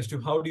as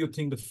to how do you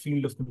think the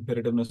field of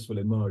competitiveness will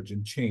emerge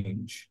and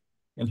change,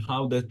 and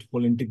how that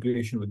whole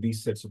integration with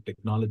these sets of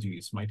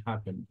technologies might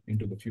happen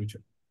into the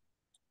future?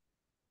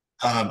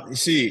 You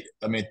see,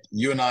 I mean,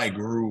 you and I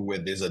grew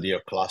with this idea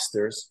of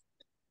clusters,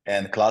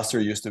 and cluster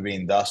used to be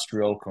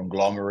industrial,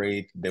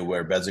 conglomerate. They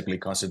were basically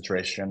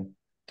concentration.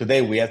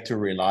 Today, we have to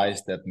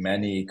realize that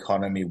many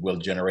economy will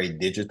generate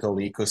digital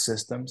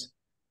ecosystems.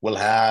 We'll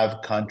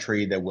have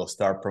country that will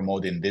start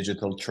promoting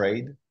digital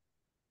trade.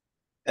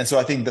 And so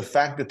I think the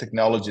fact that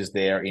technology is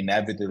there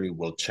inevitably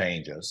will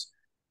change us.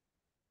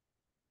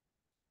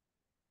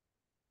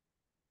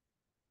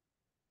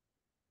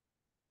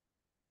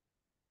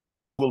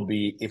 will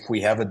be if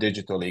we have a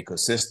digital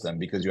ecosystem,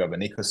 because you have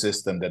an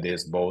ecosystem that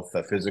is both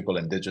a physical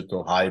and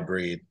digital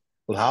hybrid.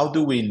 Well, how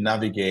do we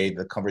navigate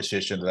the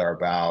conversations that are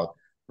about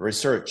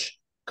research,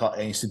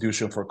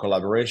 institution for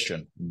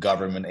collaboration,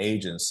 government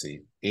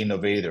agency,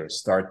 innovators,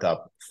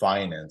 startup,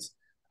 finance?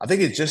 I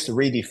think it's just to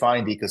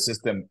redefine the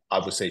ecosystem, I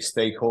would say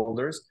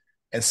stakeholders,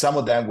 and some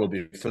of them will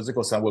be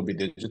physical, some will be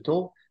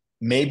digital.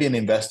 Maybe an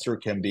investor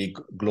can be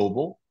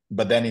global,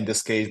 but then in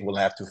this case, we'll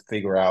have to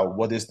figure out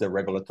what is the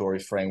regulatory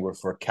framework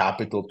for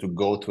capital to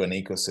go to an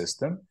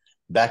ecosystem.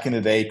 Back in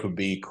the day, it could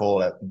be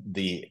called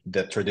the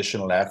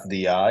traditional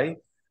FDI.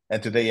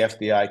 And today,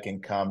 FDI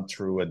can come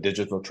through a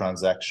digital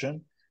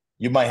transaction.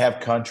 You might have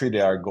countries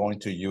that are going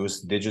to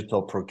use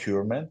digital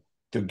procurement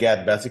to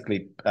get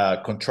basically a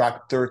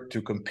contractor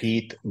to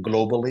compete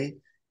globally.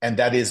 And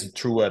that is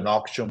through an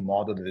auction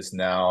model that is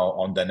now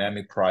on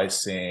dynamic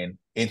pricing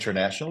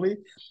internationally.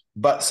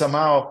 But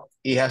somehow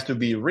it has to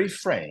be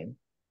reframed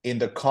in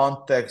the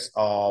context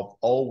of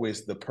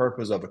always the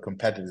purpose of a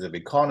competitive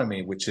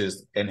economy, which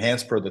is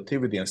enhanced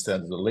productivity and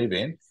standards of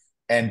living.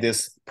 And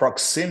this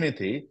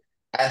proximity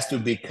has to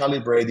be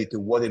calibrated to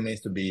what it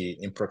means to be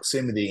in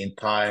proximity in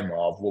time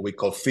of what we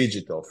call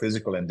phygital,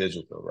 physical and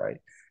digital, right?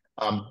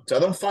 So I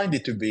don't find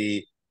it to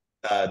be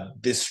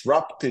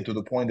disrupted to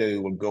the point that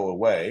it will go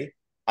away.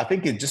 I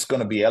think it's just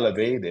going to be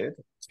elevated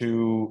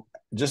to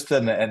just the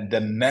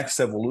next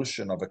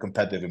evolution of a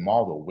competitive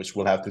model, which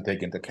will have to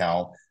take into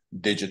account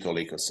digital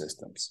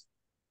ecosystems.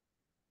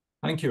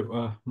 Thank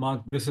you,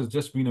 Mark. This has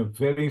just been a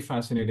very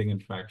fascinating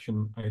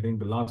interaction. I think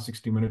the last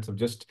 60 minutes have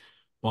just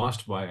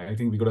passed by. I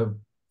think we could have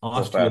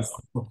asked you a lot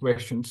more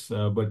questions,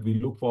 but we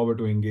look forward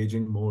to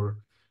engaging more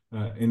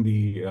in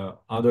the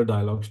other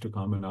dialogues to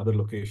come and other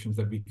locations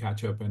that we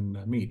catch up and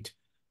meet.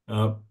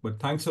 But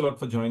thanks a lot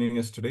for joining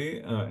us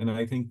today. And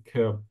I think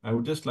I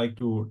would just like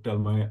to tell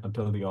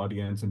the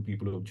audience and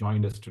people who have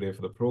joined us today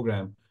for the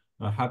program,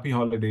 happy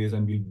holidays,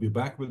 and we'll be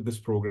back with this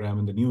program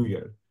in the new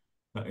year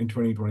in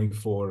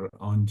 2024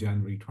 on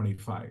January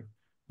 25.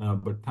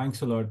 But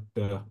thanks a lot,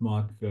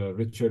 Mark,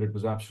 Richard. It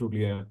was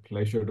absolutely a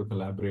pleasure to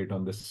collaborate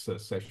on this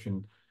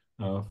session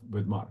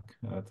with Mark.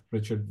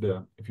 Richard,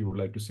 if you would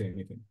like to say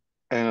anything.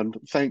 And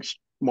thanks,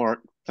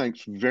 Mark.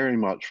 Thanks very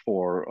much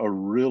for a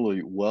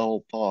really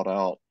well thought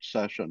out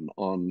session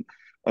on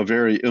a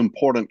very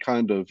important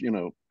kind of,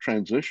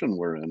 transition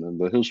we're in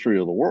the history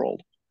of the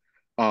world.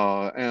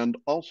 And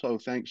also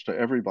thanks to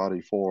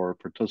everybody for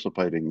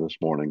participating this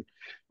morning.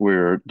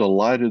 We're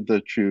delighted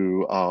that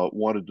you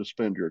wanted to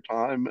spend your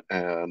time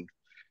and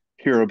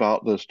hear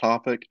about this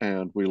topic,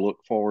 and we look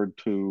forward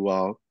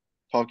to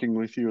talking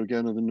with you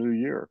again in the new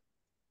year.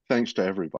 Thanks to everybody.